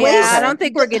think The they're gonna way let Yeah, I us. Okay. don't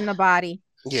think we're getting a body.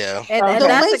 Yeah. And The Okay.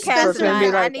 that's way a So it's gonna be Cassadine.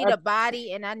 Spencer. I like need a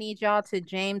body, and I need y'all to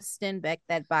James Stenbeck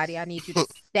that body. I need you to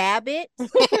stab it.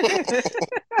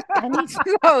 I need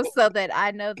to know so that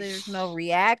I know there's no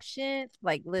reaction.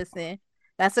 Like, listen,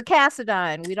 that's a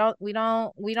Cassadine. We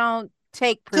don't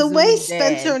take The way presumed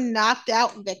Spencer dead. knocked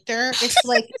out Victor, it's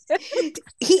like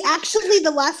he actually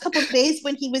the last couple of days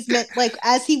when he was meant like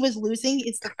as he was losing,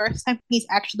 it's the first time he's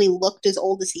actually looked as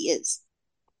old as he is.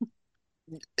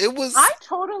 It was. I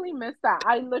totally missed that.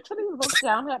 I literally looked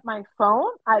down at my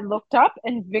phone. I looked up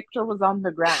and Victor was on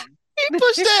the ground. He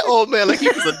pushed that old man like he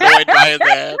was annoyed by his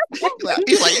ass.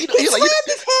 He's like, He slammed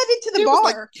his head into the he was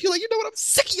like, bar. he like, you know what? I'm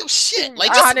sick of your shit.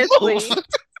 Like, just move. Honestly.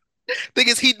 Thing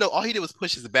is, he know all he did was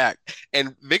push his back,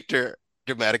 and Victor,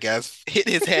 dramatic ass, hit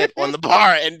his head on the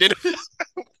bar, and then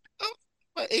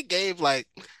it gave like,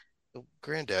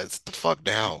 granddad, sit the fuck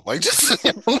down. Like, just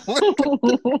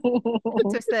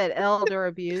Just said elder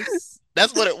abuse.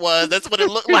 that's what it was. That's what it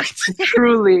looked like.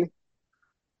 Truly.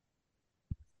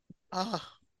 Uh,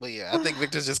 but yeah, I think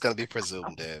Victor's just gonna be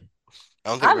presumed dead. I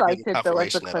don't think I we're getting liked it though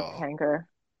as a confirmation at all. cliffhanger.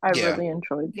 I Yeah. really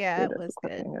enjoyed Yeah, it it as was a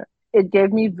good. cliffhanger. It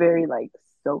gave me very like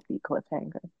Sophie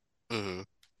cliffhanger. Hmm.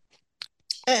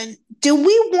 And do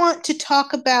we want to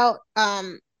talk about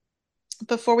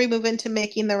before we move into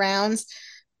making the rounds?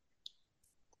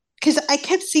 Because I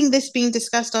kept seeing this being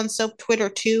discussed on soap Twitter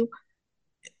too.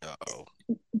 Uh-oh.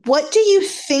 What do you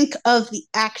think of the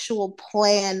actual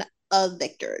plan of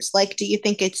Victor's? Like, do you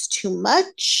think it's too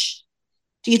much?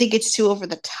 Do you think it's too over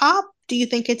the top? Do you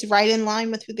think it's right in line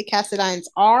with who the Cassadines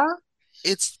are?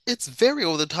 It's very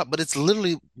over the top, but it's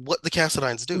literally what the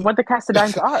Cassadines do. What the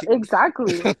Cassadines are.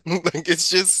 Exactly. Like, it's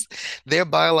just they're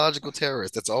biological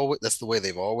terrorists. That's the way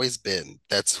they've always been.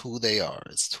 That's who they are.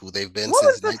 It's who they've been What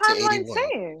was since the timeline 1981.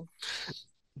 saying?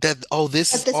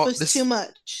 This That is this all was too this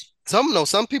much.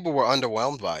 some people were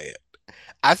underwhelmed by it.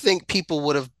 I think people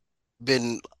would have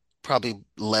been probably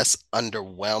less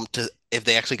underwhelmed if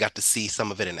they actually got to see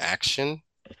some of it in action,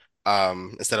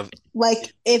 instead of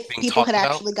Like, if being people talked had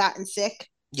about. actually gotten sick.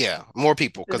 Yeah, more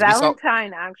people because we saw.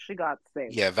 Valentine actually got sick.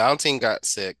 Yeah, Valentine got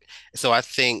sick. So I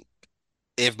think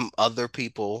if other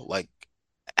people like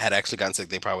had actually gotten sick,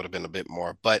 they probably would have been a bit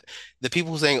more. But the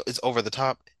people who saying it's over the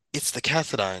top, it's the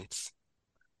Cassadines.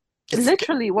 It's the,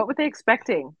 Literally, what were they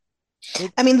expecting?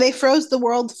 I mean, they froze the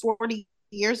world 40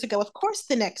 years ago. Of course,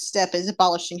 the next step is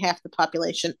abolishing half the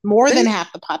population, more than they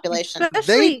half the population. they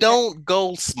Especially don't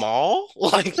go small.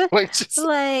 Like just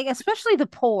like especially the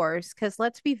pores, because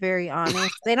let's be very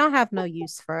honest, they don't have no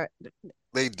use for it.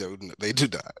 they do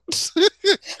not.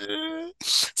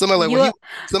 Somebody like You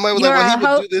somebody was like, you're well, he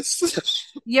a would do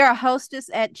this. you're a hostess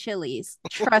at Chili's.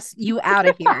 Trust you out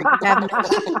of here. You have no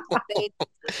they,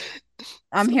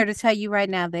 I'm here to tell you right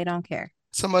now, they don't care.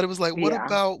 Somebody was like,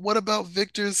 Yeah. what about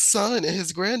Victor's son and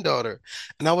his granddaughter?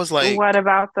 And I was like, What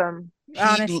about them?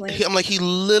 Honestly. I'm like, he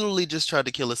literally just tried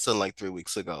to kill his son like 3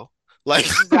 weeks ago. Like,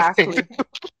 Exactly.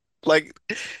 like,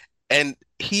 and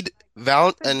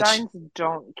Val and Cassadines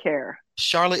don't care.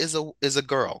 Charlotte is a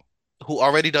girl who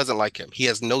already doesn't like him. He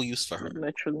has no use for her.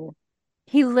 Literally.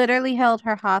 He literally held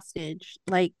her hostage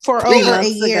like for three over Yeah. a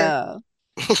months year. ago.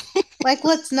 Like,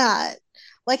 let's not.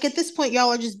 Like at this point,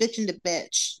 y'all are just bitching to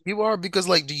bitch. You are because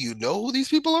like, do you know who these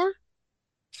people are?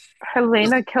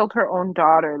 Helena killed her own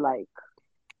daughter. Like,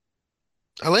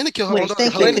 Helena killed her own Which, daughter.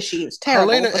 thank you, Helena because she was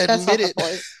terrible, Helena but that's not the admitted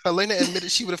point. Helena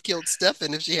admitted she would have killed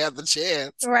Stefan if she had the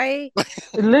chance. Right?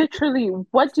 literally,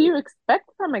 what do you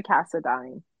expect from a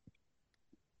Cassadine?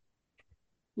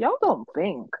 Y'all don't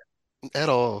think. At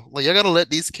all. Like you gotta let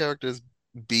these characters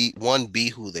be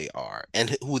who they are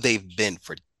and who they've been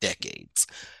for decades.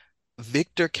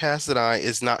 Victor Cassadine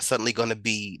is not suddenly gonna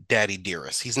be Daddy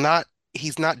Dearest. He's not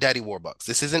Daddy Warbucks.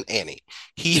 This isn't Annie.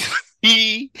 He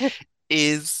he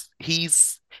he's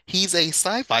a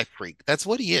sci-fi freak. That's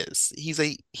what he is. He's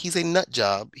a nut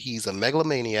job. He's a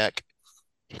megalomaniac.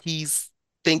 He's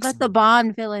thinks Let the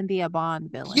Bond villain be a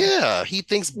Bond villain. yeah, he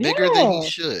thinks bigger than he Yeah.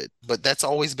 should, but that's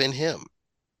always been him.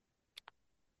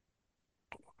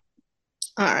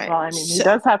 All right. Well, I mean, he So,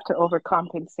 does have to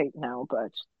overcompensate now,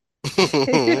 but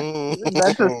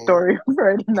that's a story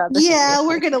for another yeah,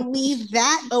 we're day. going to leave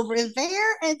that over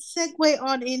there and segue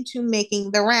on into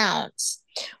making the rounds.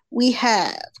 We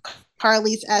have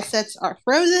Carly's assets are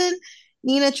frozen.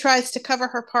 Nina tries to cover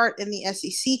her part in the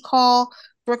SEC call.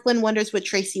 Brook Lynn wonders what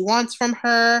Tracy wants from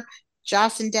her.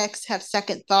 Joss and Dex have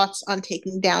second thoughts on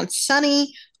taking down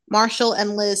Sonny. Marshall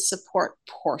and Liz support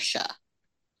Portia.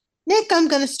 Nick, I'm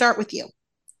going to start with you.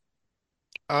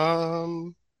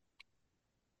 Um,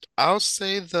 I'll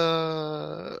say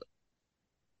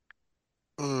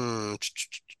mm,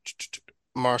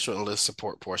 Marshall and Liz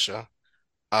support Portia.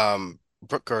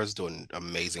 Brooke is doing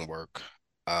amazing work.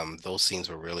 Those scenes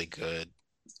were really good.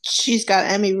 She's got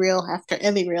Emmy reel after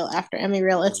Emmy reel after Emmy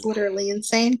reel. It's literally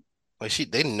insane. Like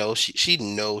they know she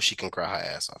knows she can cry her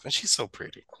ass off, and she's so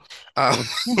pretty. Um,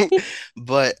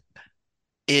 but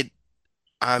it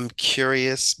I'm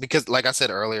curious because, like I said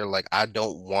earlier, like I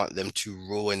don't want them to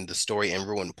ruin the story and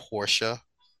ruin Portia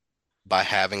by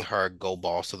having her go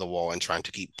balls to the wall and trying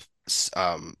to keep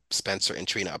Spencer and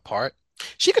Trina apart.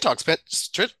 She could talk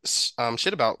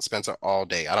shit about Spencer all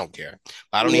day. I don't care.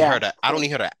 I don't need her Yeah, to. I don't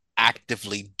need her to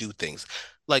actively do things.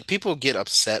 Like people get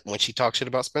upset when she talks shit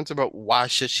about Spencer, but why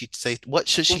should she say? What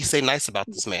should she say nice about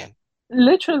this man?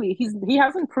 literally, he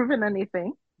hasn't proven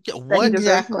anything Yeah, that he what?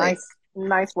 deserves Exactly.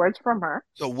 nice words from her.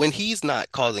 So when he's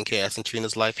not causing chaos in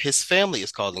Trina's life, his family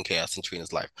is causing chaos in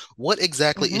Trina's life. What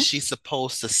exactly is Hmm. she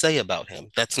supposed to say about him?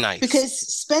 That's nice. Because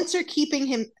Spencer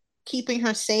keeping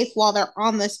her safe while they're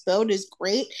on this boat is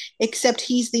great, except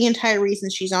he's the entire reason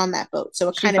she's on that boat. So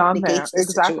it kind She's of on there negates the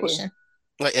exactly. situation.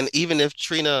 Like, and even if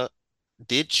Trina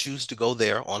did choose to go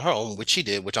there on her own, which she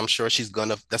did, which I'm sure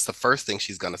that's the first thing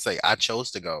she's gonna say. I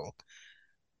chose to go.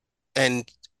 And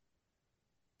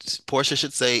Portia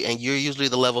should say, and you're usually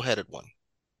the level-headed one.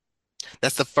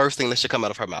 That's the first thing that should come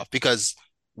out of her mouth because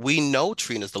we know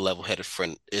Trina's the level-headed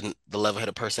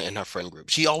person in her friend group.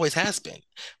 She always has been.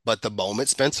 But the moment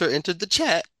Spencer entered the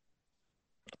chat,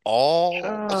 all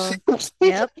Uh,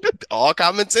 Yep. all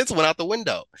common sense went out the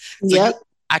window. So Yep.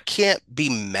 I can't be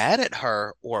mad at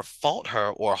her or fault her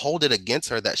or hold it against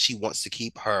her that she wants to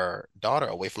keep her daughter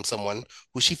away from someone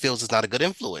who she feels is not a good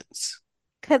influence.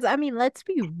 Because, I mean, let's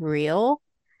be real.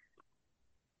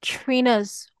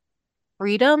 Trina's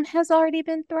freedom has already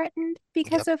been threatened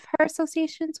Yep. because of her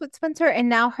associations with Spencer, and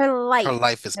now her Her life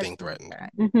life is has being been threatened.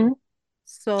 threatened. mhm.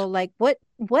 So, like, what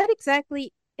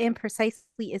exactly and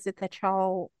precisely is it that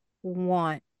y'all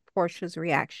want Portia's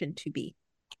reaction to be?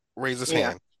 Raise his Yeah.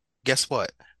 hand. Guess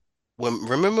what?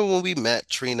 Remember when we met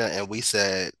Trina and we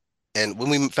said, and when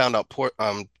we found out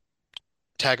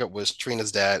Taggart was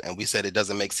Trina's dad, and we said it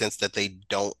doesn't make sense that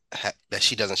that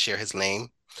she doesn't share his name.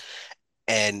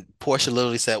 And Portia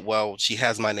literally said, "Well, she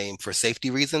has my name for safety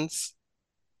reasons."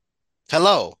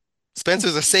 Hello,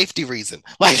 Spencer's a safety reason.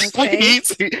 Like Okay.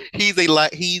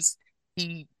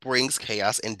 he brings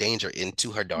chaos and danger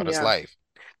into her daughter's Yeah. life.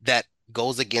 That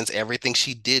goes against everything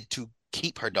she did to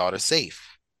keep her daughter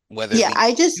safe, whether it Yeah,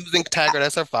 be using Taggart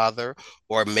as her father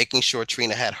or making sure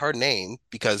Trina had her name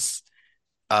because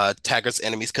Taggart's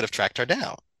enemies could have tracked her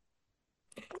down.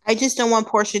 I just don't want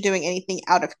Portia doing anything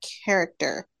out of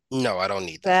character. No, I don't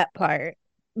need that. That part.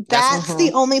 That's That's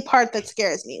the only part that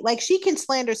scares me. Like she can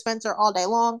slander Spencer all day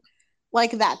long,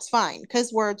 like that's fine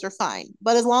because words are fine.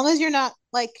 But as long as you're not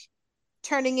like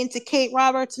turning into Kate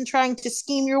Roberts and trying to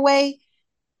scheme your way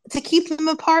to keep them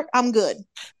apart, I'm good.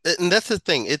 And that's the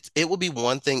thing. It would be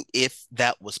one thing if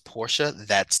that was Portia.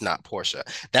 That's not Portia.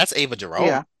 That's Ava Jerome.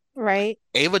 Yeah. Right?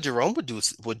 Ava Jerome would do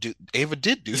Ava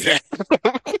did do that.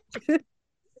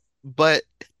 But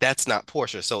that's not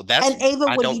Portia. So And Ava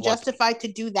I would be don't want justified to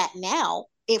do that now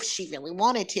if she really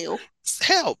wanted to.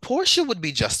 Hell, Portia would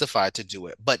be justified to do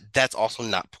it, but that's also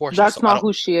not Portia. So That's not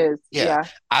who she is. yeah, Yeah.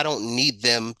 I don't need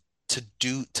them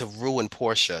to ruin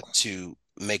Portia to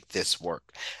make this work.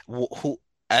 Who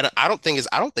I don't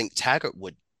think Taggart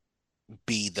would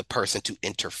be the person to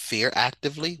interfere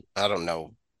actively. I don't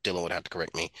know. Dylan would have to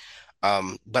correct me.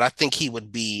 But I think he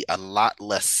would be a lot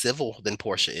less civil than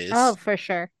Portia Oh, is. for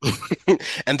sure.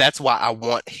 And that's why I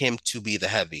want him to be the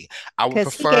heavy. I would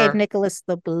Because he gave prefer Nicholas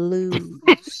the blues.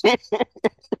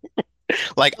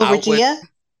 like Over I would Gia? Yeah.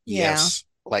 yes.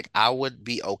 Like I would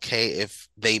be okay if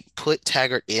they put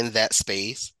Taggart in that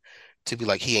space to be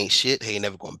like he ain't shit, he ain't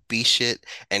never gonna be shit.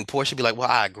 And Portia be like, well,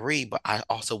 I agree, but I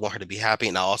also want her to be happy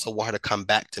and I also want her to come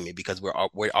back to me because we're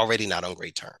already not on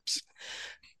great terms.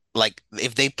 Like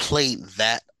if they played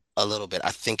that a little bit,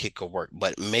 I think it could work.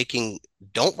 But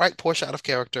don't write Portia out of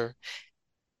character,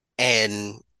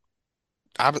 and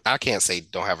I can't say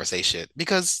don't have her say shit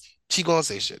because she gonna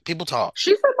say shit. People talk.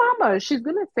 She's a mama. She's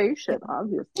gonna say shit,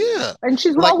 obviously. Yeah, And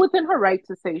she's like well within her right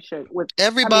to say shit with I mean,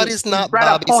 everybody's you not brought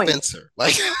up Bobby points. Spencer.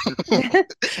 Like,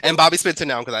 and Bobby Spencer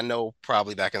now because I know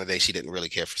probably back in the day she didn't really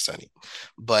care for Sonny,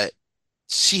 but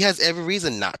she has every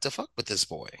reason not to fuck with this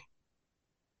boy.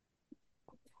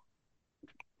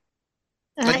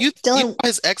 All Like right, you Dylan.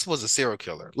 his ex was a serial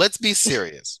killer. Let's be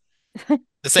serious.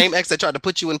 The same ex that tried to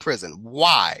put you in prison.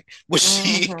 Why was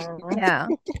she? Mhm. Yeah.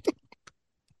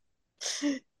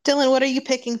 Dylan, what are you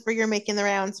picking for your making the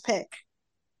rounds pick?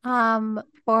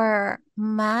 For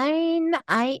mine,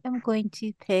 I am going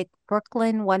to pick Brook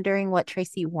Lynn wondering what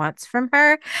Tracy wants from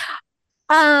her.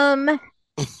 Um,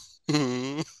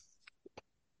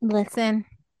 Listen,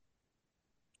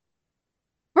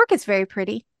 Brooke is very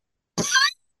pretty.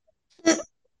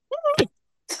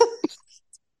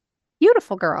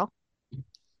 Beautiful girl.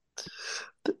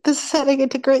 This is heading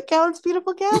into great gowns,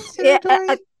 beautiful gowns Yeah,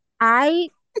 territory. I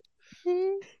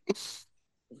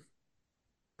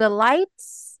the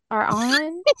lights are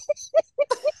on.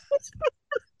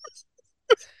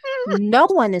 No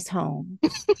one is home.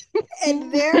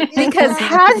 And there is Because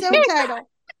our episode title.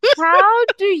 how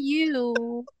do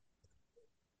you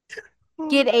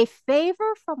get a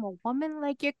favor from a woman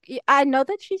like I know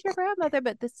that she's your grandmother,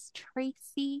 but this is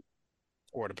Tracy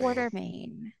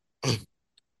Quartermain.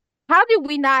 How do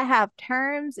we not have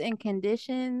terms and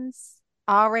conditions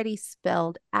already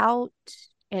spelled out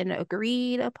and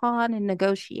agreed upon and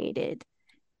negotiated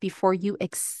before you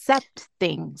accept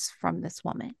things from this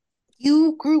woman?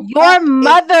 You grew Your up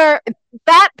mother,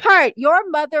 that part, your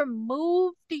mother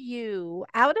moved you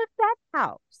out of that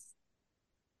house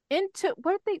into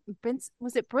where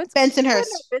was it Bensonhurst.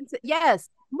 Benson? Yes,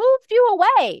 moved you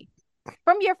away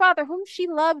from your father, whom she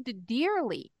loved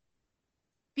dearly,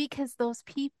 because those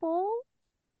people,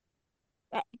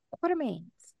 Quartermains.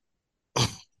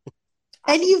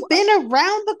 And you've been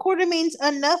around the Quartermains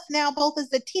enough now, both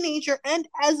as a teenager and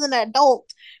as an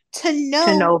adult, to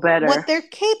know better. what they're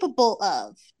capable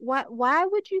of. Why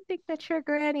would you think that your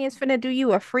granny is finna do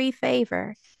you a free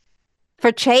favor?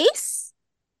 For Chase?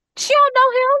 She don't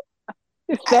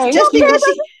know him. Thank Just you. because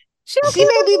She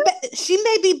she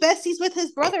may be besties with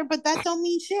his brother, but that don't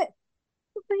mean shit.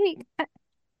 like,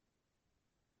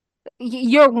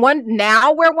 you're one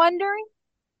now. We're wondering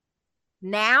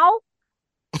now.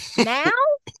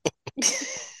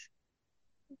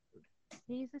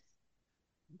 Jesus,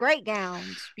 great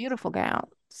gowns, beautiful gowns.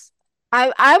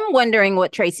 I'm wondering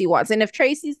what Tracy wants, and if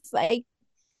Tracy's like,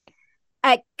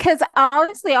 because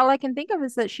honestly, all I can think of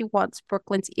is that she wants Brook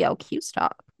Lynn's ELQ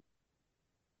stock.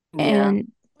 Yeah.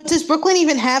 And does Brook Lynn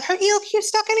even have her ELQ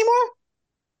stock anymore?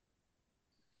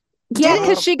 yeah,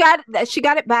 because she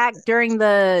got it back during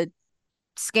the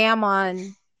scam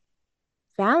on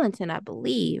Valentin, I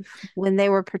believe, when they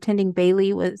were pretending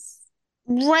Bailey was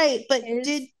right. But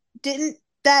didn't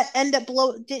that end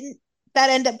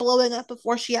up blowing up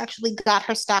before she actually got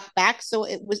her stock back? So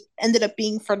it ended up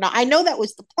being for not. I know that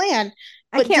was the plan,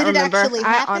 but I can't did remember. it actually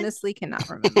happen? I honestly cannot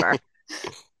remember.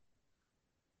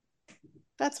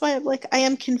 That's why I'm like, I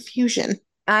am confusion.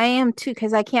 I am too,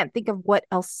 because I can't think of what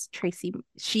else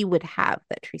she would have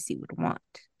that Tracy would want,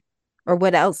 or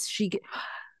what else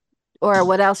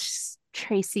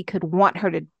Tracy could want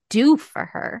her to do for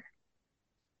her.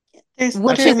 There's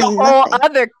which is a whole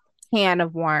other can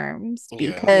of worms,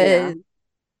 because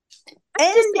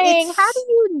I'm just saying, how do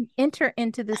you enter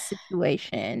into this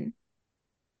situation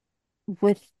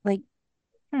with like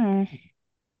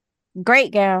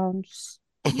great gowns?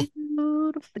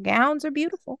 Beautiful. The gowns are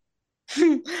beautiful.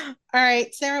 All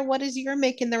right, Sarah, what is your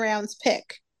making the rounds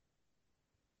pick?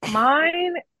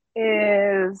 Mine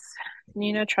is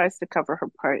Nina tries to cover her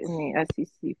part in the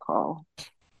SEC call.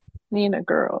 Nina,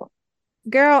 girl,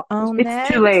 Girl, own It's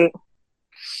too that. late.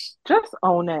 Just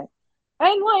own it.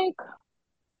 And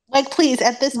Like, please,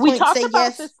 at this we point, talked say about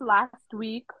yes. this last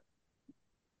week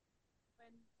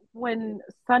when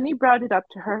Sonny brought it up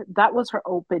to her. That was her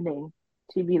opening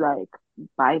to be like,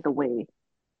 by the way,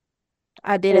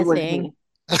 I did it a was thing. me.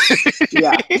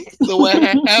 Yeah. So what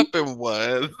happened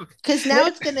was Because now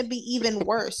it's going to be even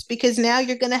worse. Because now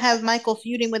you're going to have Michael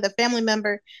feuding with a family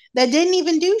member that didn't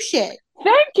even do shit.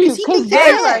 Thank Because you, he because thinks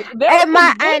they're it's like Ned. they're And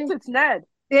my convinced it's Ned.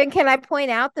 and can I point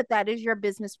out that that is your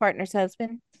business partner's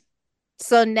husband?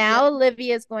 So now Yep.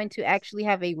 Olivia is going to actually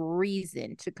have a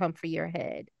reason to come for your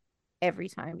head every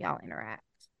time y'all interact.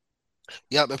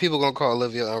 yeah, and people gonna call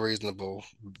Olivia unreasonable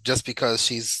just because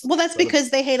she's Well, that's gonna, because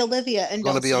they hate Olivia and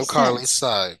gonna don't be see on Carly's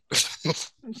sense.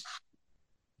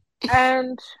 side.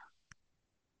 And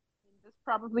this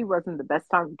probably wasn't the best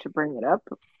time to bring it up,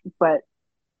 but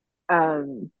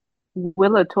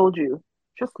Willa told you,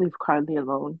 just leave Carly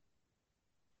alone.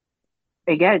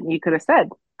 Again, you could have said,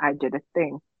 I did a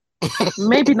thing.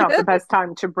 Maybe not the best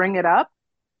time to bring it up.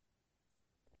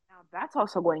 Now that's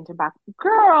also going to back.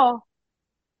 Girl,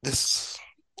 This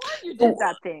why you did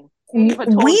that thing? Ava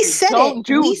told We you, said it. don't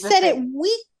do We the said it thing.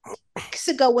 weeks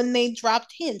ago when they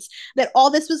dropped hints that all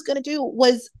this was going to do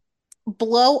was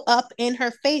blow up in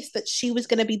her face that she was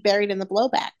going to be buried in the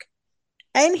blowback.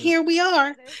 And here we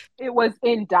are. It was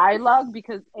in dialogue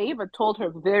because Ava told her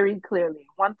very clearly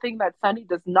one thing that Sonny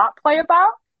does not play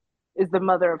about is the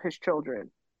mother of his children.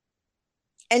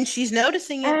 And she's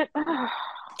noticing it.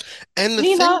 and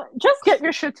Nina, just get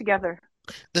your shit together.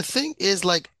 the thing is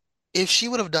like if she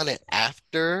would have done it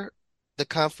after the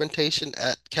confrontation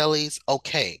at Kelly's,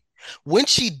 okay. When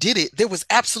she did it, there was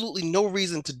absolutely no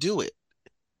reason to do it.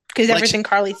 Because Like everything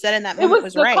Carly said in that It moment was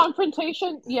was the right.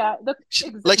 confrontation. Yeah, she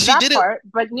that did it. part.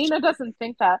 But Nina doesn't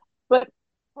think that. But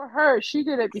for her, she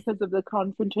did it because of the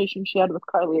confrontation she had with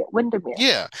Carly at Windermere.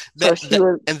 Yeah, So she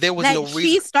was. and there was That no she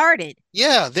reason. started.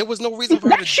 Yeah, there was no reason for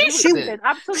her to She do it then. started,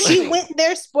 absolutely. She went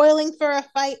there spoiling for a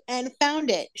fight and found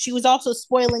it. She was also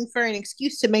spoiling for an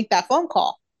excuse to make that phone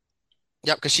call.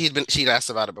 Yep, because she'd asked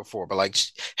about it before, but like,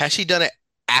 has she done it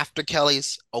after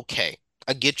Kelly's? Okay,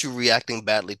 I get you reacting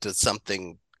badly to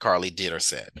something Carly did or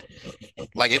said,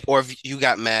 like, or if you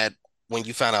got mad when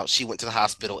you found out she went to the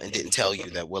hospital and didn't tell you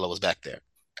that Willow was back there.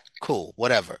 Cool,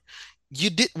 whatever. You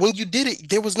did when you did it,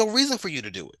 there was no reason for you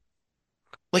to do it.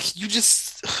 Like you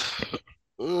just,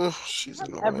 she's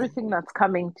annoying. Everything that's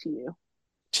coming to you.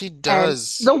 She And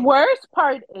does. the worst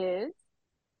part is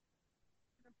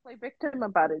play victim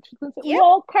about it. She's gonna say, Yep.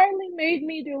 well, Carly made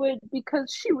me do it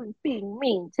because she was being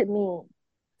mean to me.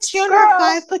 You're Girl. not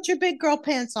five. Put your big girl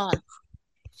pants on.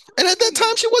 And at that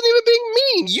time, she wasn't even being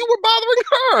mean. You were bothering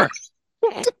her.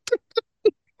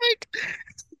 Like,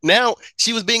 now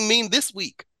she was being mean this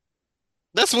week.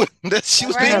 That's when she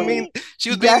was being mean. She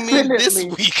was being mean this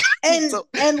week. And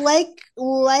and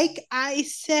like I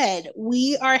said,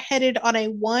 we are headed on a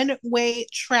one-way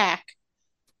track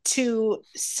to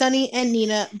Sonny and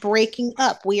Nina breaking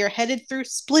up. We are headed through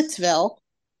Splitsville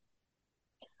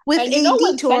with and a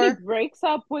when detour. Sonny breaks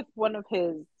up with one of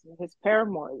his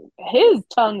paramours, his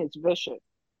tongue is vicious.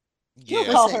 He'll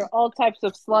call her all types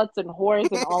of sluts and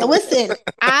whores and all. Listen,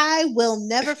 I will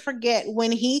never forget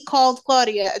when he called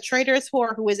Claudia a traitorous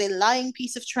whore who is a lying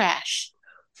piece of trash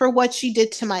for what she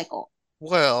did to Michael.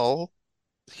 Well,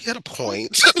 he had a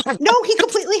point. No, he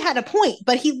completely had a point,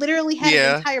 but he literally had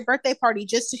an entire birthday party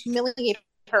just to humiliate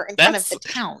her in front of the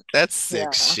town. That's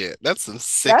sick shit. That's some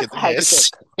sick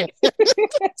ass shit.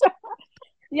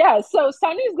 Yeah, so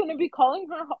Sonny's going to be calling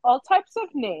her all types of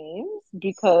names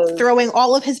because throwing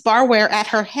all of his barware at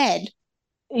her head.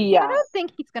 Yeah, I don't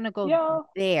think he's gonna go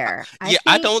there.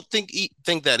 I don't think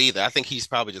that either. I think he's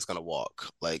probably just gonna walk.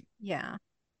 Like, yeah,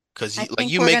 because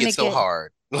you make it so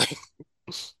hard.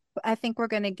 I think we're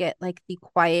gonna get like the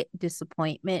quiet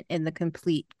disappointment and the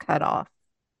complete cutoff.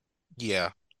 Yeah.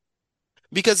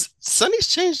 Because Sonny's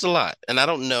changed a lot. And I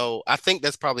don't know. I think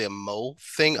that's probably a Mo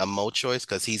choice,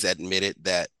 because he's admitted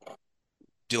that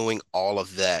doing all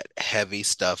of that heavy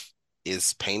stuff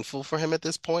is painful for him at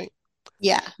this point.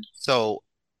 Yeah. So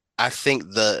I think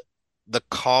the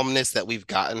calmness that we've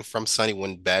gotten from Sonny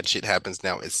when bad shit happens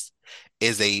now is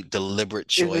a deliberate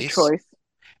choice.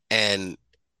 And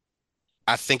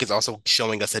I think it's also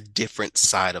showing us a different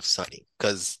side of Sonny,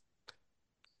 because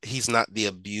he's not the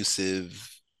abusive,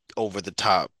 over the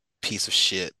top piece of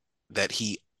shit that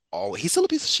he's still a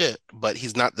piece of shit, but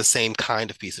he's not the same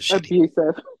kind of piece of shit.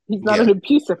 Abusive. He's not an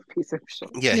abusive piece of shit.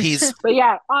 Yeah, but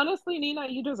yeah, honestly, Nina,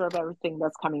 you deserve everything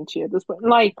that's coming to you at this point.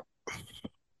 Like,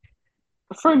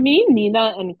 For me,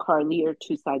 Nina and Carly are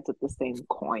two sides of the same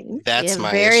coin. That's Yeah,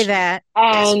 my very issue. that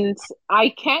And I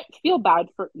can't feel bad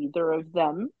for either of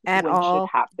them at when shit all.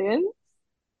 happens.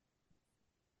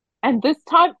 And this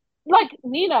time, like,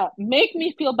 Nina, make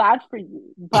me feel bad for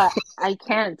you, but I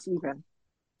can't even.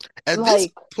 At this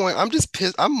Like, point, I'm just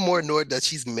pissed. I'm more annoyed that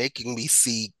she's making me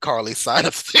see Carly's side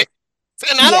of things.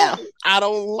 And Yeah. I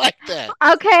don't like that.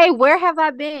 Okay, where have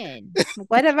I been?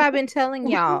 What have I been telling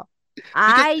y'all?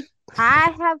 Because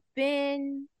I have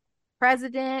been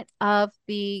president of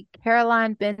the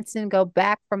Caroline Benson Go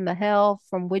Back from the Hell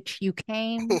from Which You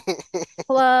Came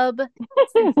Club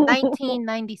since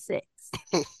 1996.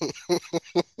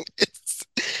 it's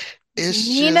it's just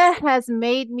Nina has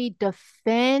made me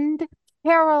defend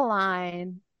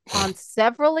Caroline on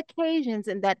several occasions,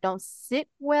 and that don't sit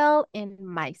well in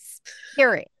my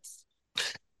spirit.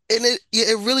 and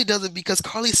it really doesn't because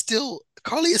Carly is still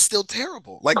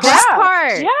terrible. Like That yeah,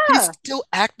 part. she's yeah. still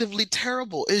actively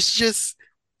terrible. It's just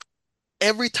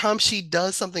every time she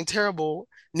does something terrible,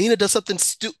 Nina does something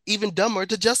even dumber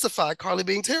to justify Carly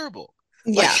being terrible.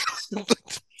 Like Yeah.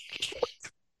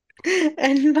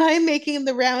 And my making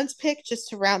the rounds pick, just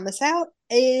to round this out,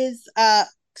 is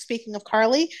speaking of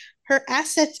Carly, her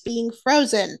assets being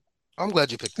frozen, I'm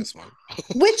glad you picked this one.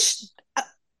 which I'm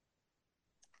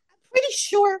pretty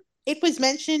sure it was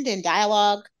mentioned in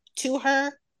dialogue to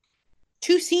her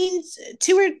 2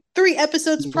 or 3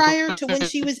 episodes prior to when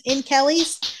she was in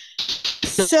Kelly's.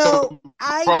 So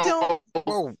I don't.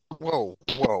 Whoa, whoa,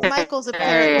 whoa. Michael's Hey,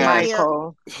 apparently here.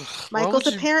 Michael. Why Michael's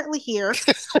would you? apparently here.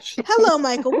 Hello,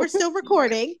 Michael. We're still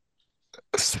recording.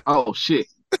 Oh shit.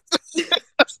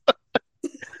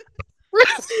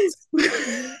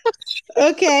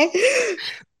 Okay.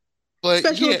 But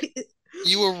Special. yeah,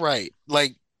 you were right.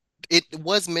 Like it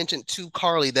was mentioned to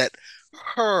Carly that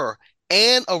her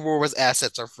and Aurora's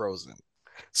assets are frozen.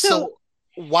 So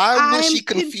So why was I'm she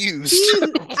confused?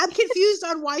 confused. I'm confused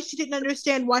on why she didn't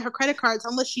understand why her credit cards,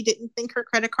 unless she didn't think her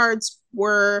credit cards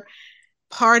were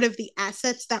part of the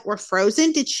assets that were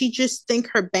frozen. Did she just think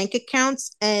her bank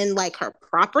accounts and like her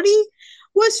property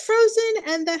was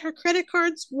frozen and that her credit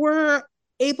cards were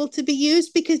able to be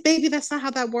used? Because baby, that's not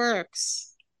how that works.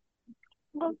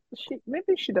 Well,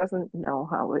 maybe she doesn't know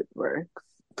how it works.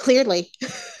 Clearly.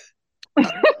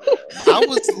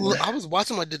 I was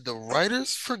watching like did the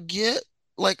writers forget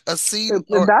like a scene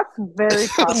or That's very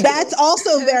possible. That's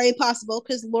also very possible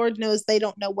because Lord knows they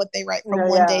don't know what they write from Yeah,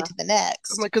 one day yeah. to the I'm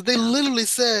next. like because they literally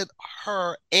said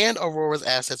her and Aurora's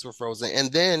assets were frozen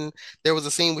and then there was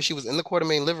a scene where she was in the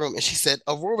Quartermain living room and she said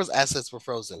Aurora's assets were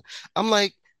frozen. I'm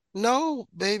like no,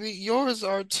 baby, yours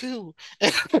are too.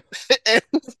 And,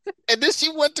 and then she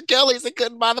went to Kelly's and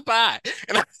couldn't buy the pie.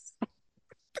 And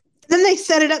Then they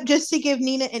set it up just to give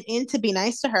Nina an in to be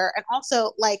nice to her. And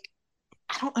also, like,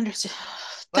 I don't understand.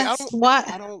 like That's what.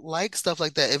 I don't like stuff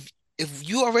like that. If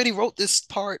you already wrote this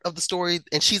part of the story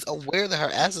and she's aware that her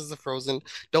assets are frozen,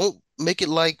 don't make it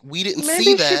like we didn't see Maybe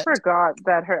she that. forgot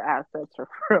that her assets are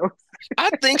frozen. I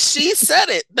think she said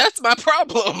it. That's my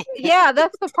problem. Yeah,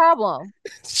 that's the problem.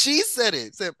 She said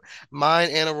it. Said mine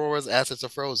and Aurora's assets are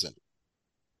frozen.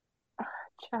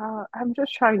 Child, I'm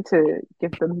just trying to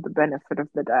give them the benefit of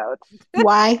the doubt.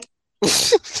 Why?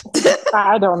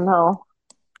 I don't know.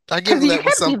 I give Because them you that with can't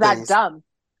be some that things. dumb.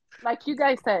 Like you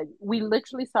guys said, we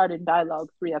literally started dialogue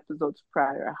 3 episodes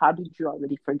prior. How did you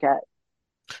already forget?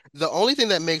 The only thing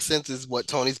that makes sense is what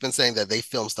Tony's been saying that they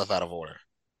film stuff out of order.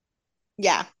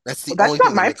 Yeah. That's the Well, only that's not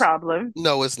thing that my makes problem.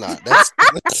 No, it's not. That's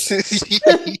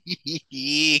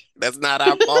not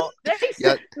our fault. They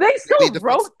Yeah, they they need still to fix.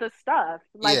 wrote the stuff.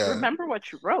 Like, Yeah, remember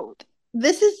what you wrote.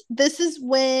 This is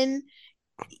when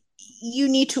you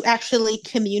need to actually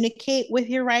communicate with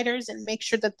your writers and make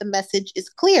sure that the message is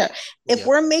clear. If yeah.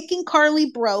 we're making Carly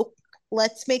broke,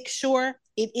 let's make sure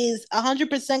it is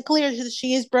 100% clear that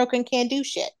she is broke and can't do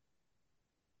shit.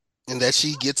 And that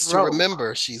she gets to Broke.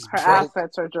 remember she's Her broke,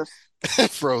 assets are just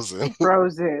frozen.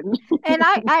 frozen. And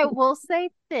I will say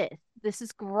this. This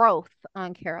is growth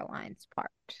on Caroline's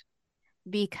part.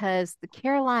 Because the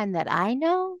Caroline that I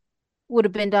know would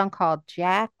have been done called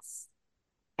Jax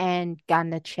and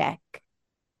gotten a check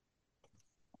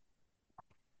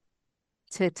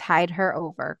to tide her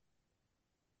over.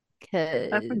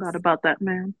 I forgot Cause about that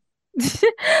man.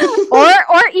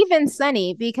 or even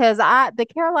Sonny, because the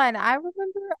Caroline I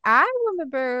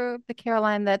remember the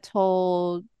Caroline that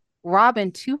told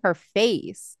Robin to her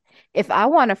face, if I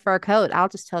want a fur coat, I'll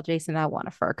just tell Jason I want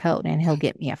a fur coat and he'll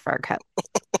get me a fur coat.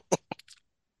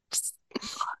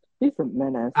 He's a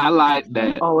menace. I like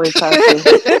that. Always has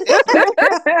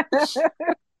to.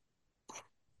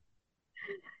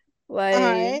 All Like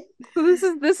right.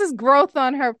 so this is growth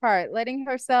on her part, letting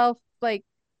herself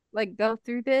go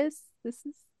through this. This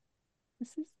is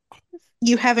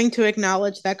You having to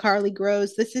acknowledge that Carly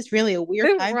grows. This is really a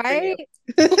weird time for you.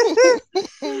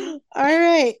 right. All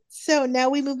right. So now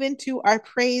we move into our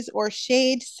praise or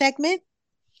shade segment.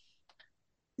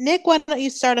 Nick, why don't you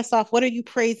start us off? What are you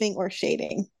praising or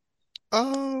shading?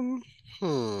 Um,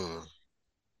 hmm.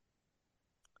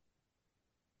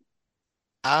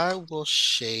 I will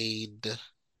shade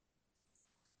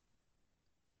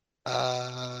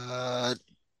uh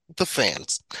the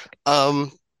fans.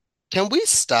 Um, can we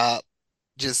stop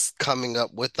just coming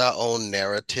up with our own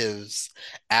narratives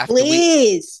after we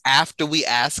Please. after we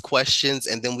ask questions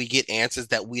and then we get answers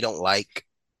that we don't like?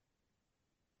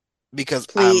 Because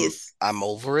Please. I'm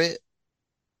over it.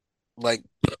 Like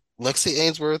Lexi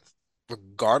Ainsworth,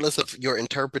 regardless of your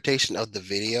interpretation of the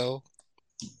video,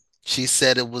 she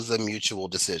said it was a mutual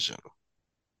decision.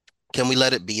 Can we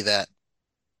let it be that?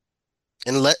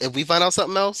 And let if we find out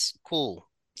something else, cool.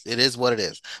 It is what it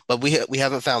is. But we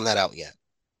haven't found that out yet.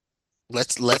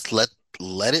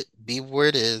 Let it be where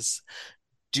it is.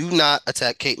 Do not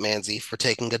attack Kate Manzi for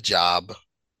taking a job.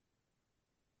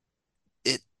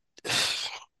 It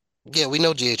yeah, we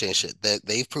know GH ain't shit. That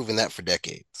they've proven that for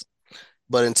decades.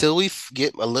 But until we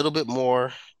get a little bit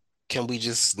more, can we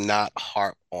just not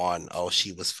harp on, oh,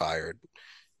 she was fired?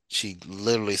 She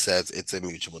literally says it's a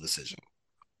mutual decision.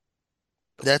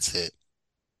 That's it.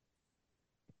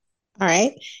 All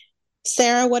right.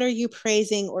 Sarah, what are you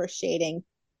praising or shading?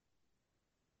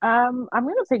 I'm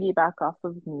gonna piggyback off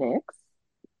of Nick's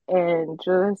and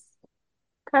just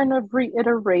kind of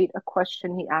reiterate a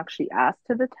question he actually asked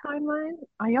to the timeline.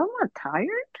 Are y'all not tired?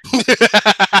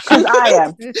 Because I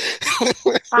am.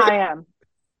 I am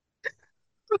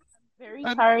very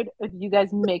tired of you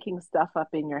guys making stuff up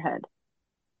in your head.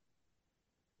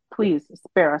 Please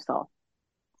spare us all.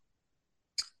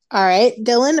 All right.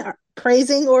 Dylan,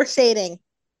 praising or shading?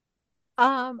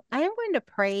 I am going to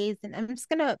praise, and I'm just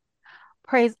gonna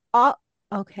praise all.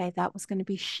 Okay, that was going to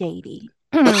be shady.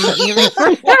 Let me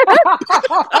rephrase.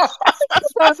 I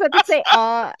was about to say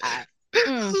all.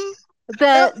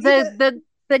 No,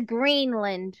 The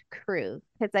Greenland crew,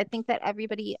 because I think that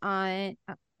everybody on.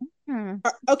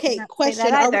 okay, Not say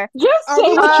question. that either. Just Are say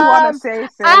we what you want to Um, say,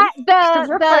 sis. I Because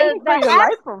you're fighting for your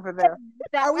life over there.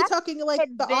 the are we actual talking like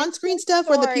the on-screen adventure stuff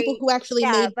or the people story, who actually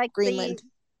yeah, made like Greenland?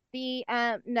 the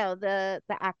no, the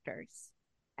actors.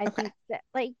 I Okay. think that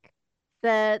like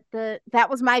the that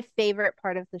was my favorite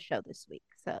part of the show this week.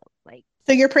 So like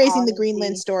So you're praising all the of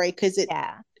Greenland the story because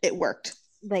yeah, it worked.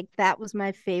 like that was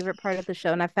my favorite part of the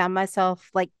show, and I found myself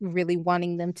like really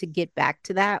wanting them to get back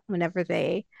to that whenever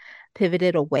they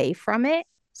pivoted away from it.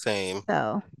 Same.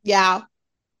 So Yeah.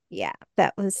 yeah,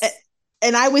 that was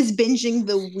And I was binging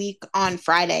the week on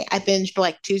Friday. I binged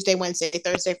like Tuesday, Wednesday,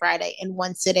 Thursday, Friday in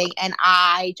one sitting, and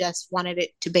I just wanted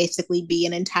it to basically be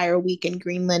an entire week in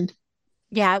Greenland.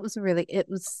 yeah,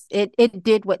 it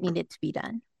did what needed to be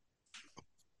done.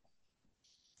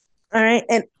 All right.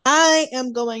 And I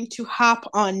am going to hop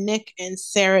on Nick and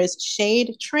Sarah's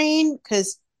shade train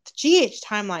because the GH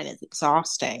timeline is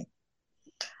exhausting.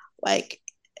 Like,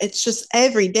 it's just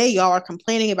every day y'all are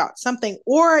complaining about something,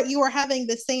 or you are having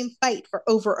the same fight for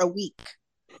over a week.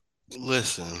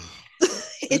 Listen,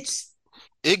 It's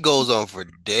it goes on for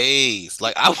days.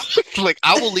 Like I like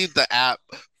I will leave the app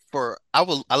for I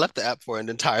left the app for an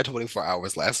entire 24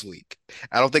 hours last week.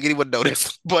 I don't think anyone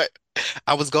noticed, but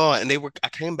I was gone and I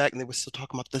came back and they were still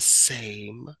talking about the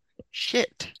same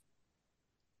shit.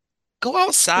 Go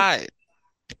outside,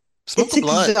 smoke it's a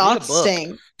blunt, read a book.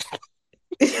 exhausting.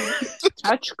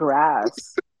 Touch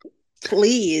grass.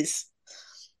 Please.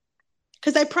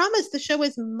 Because I promise the show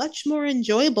is much more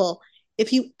enjoyable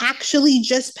if you actually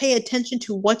just pay attention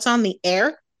to what's on the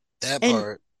air That and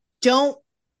part. don't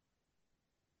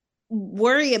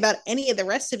worry about any of the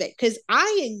rest of it. Because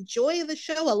I enjoy the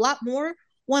show a lot more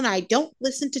when I don't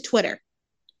listen to Twitter.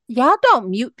 Y'all don't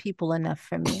mute people enough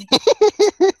for me.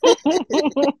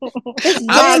 This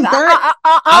I've, damn bird.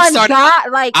 I've On started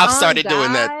God, like I've on started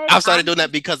doing that. God, I've started doing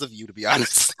that because of you, to be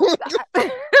honest.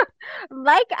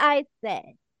 like I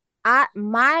said, I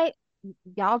my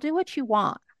y'all do what you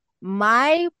want.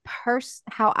 My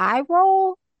how I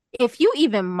roll, if you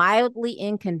even mildly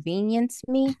inconvenience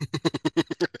me,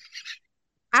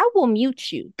 I will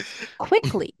mute you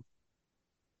quickly.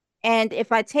 And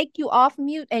if I take you off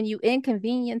mute and you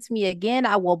inconvenience me again,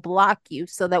 I will block you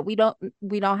so that we don't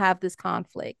have this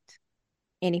conflict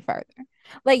any further.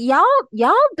 Like y'all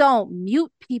don't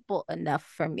mute people enough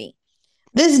for me.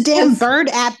 This damn bird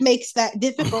app makes that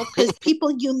difficult because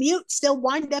people you mute still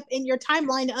wind up in your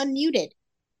timeline unmuted.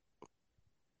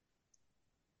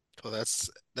 Well, that's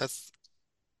Then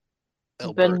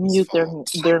Alberta's mute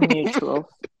fault. their mutuals.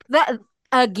 That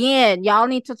again, y'all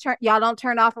need to turn. Y'all don't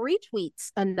turn off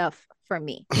retweets enough for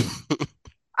me.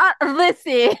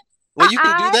 Listen, Well, you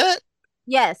can do that?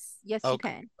 yes, yes, you Okay.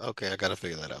 can. Okay, I gotta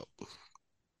figure that out.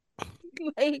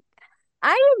 Like,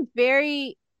 I am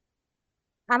very.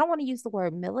 I don't want to use the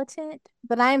word militant,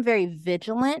 but I am very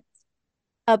vigilant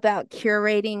about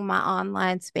curating my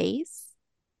online space,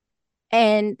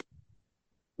 and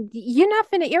you're not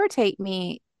going to irritate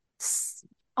me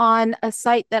on a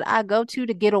site that I go to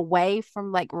get away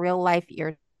from like real life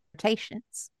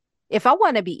irritations. If I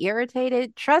want to be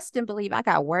irritated, trust and believe I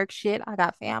got work shit, I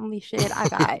got family shit, I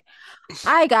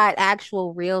got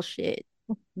actual real shit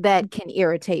that can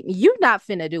irritate me. You not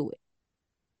finna do it.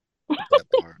 That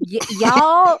part.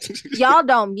 Y'all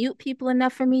don't mute people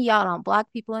enough for me. Y'all don't block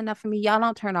people enough for me. Y'all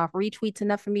don't turn off retweets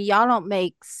enough for me. Y'all don't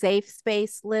make safe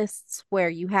space lists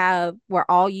where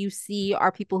all you see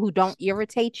are people who don't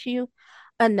irritate you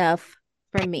enough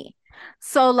for me.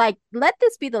 So like, let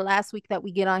this be the last week that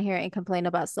we get on here and complain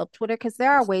about self Twitter, because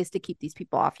there are ways to keep these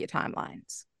people off your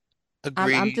timelines. I'm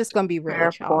Agreed. just gonna be real Fair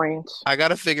with y'all. point. I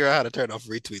gotta figure out how to turn off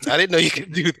retweets. I didn't know you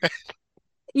could do that.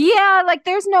 Yeah, like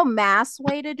there's no mass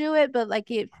way to do it, but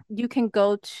like if you can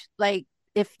go to like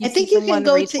if you I see think you can someone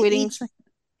go to retweeting, each.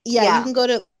 Yeah, you can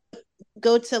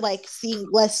go to like see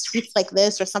less tweets like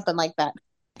this or something like that.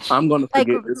 I'm gonna like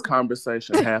forget this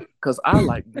conversation half because I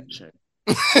like bitching.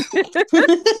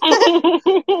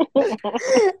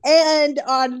 And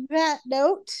on that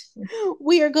note,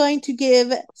 we are going to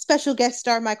give special guest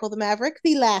star Michael the Maverick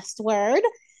the last word.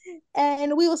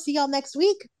 And we will see y'all next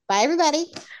week. Bye, everybody.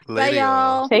 Bye, Later,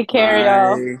 y'all. y'all. Take care,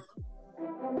 y'all. Bye.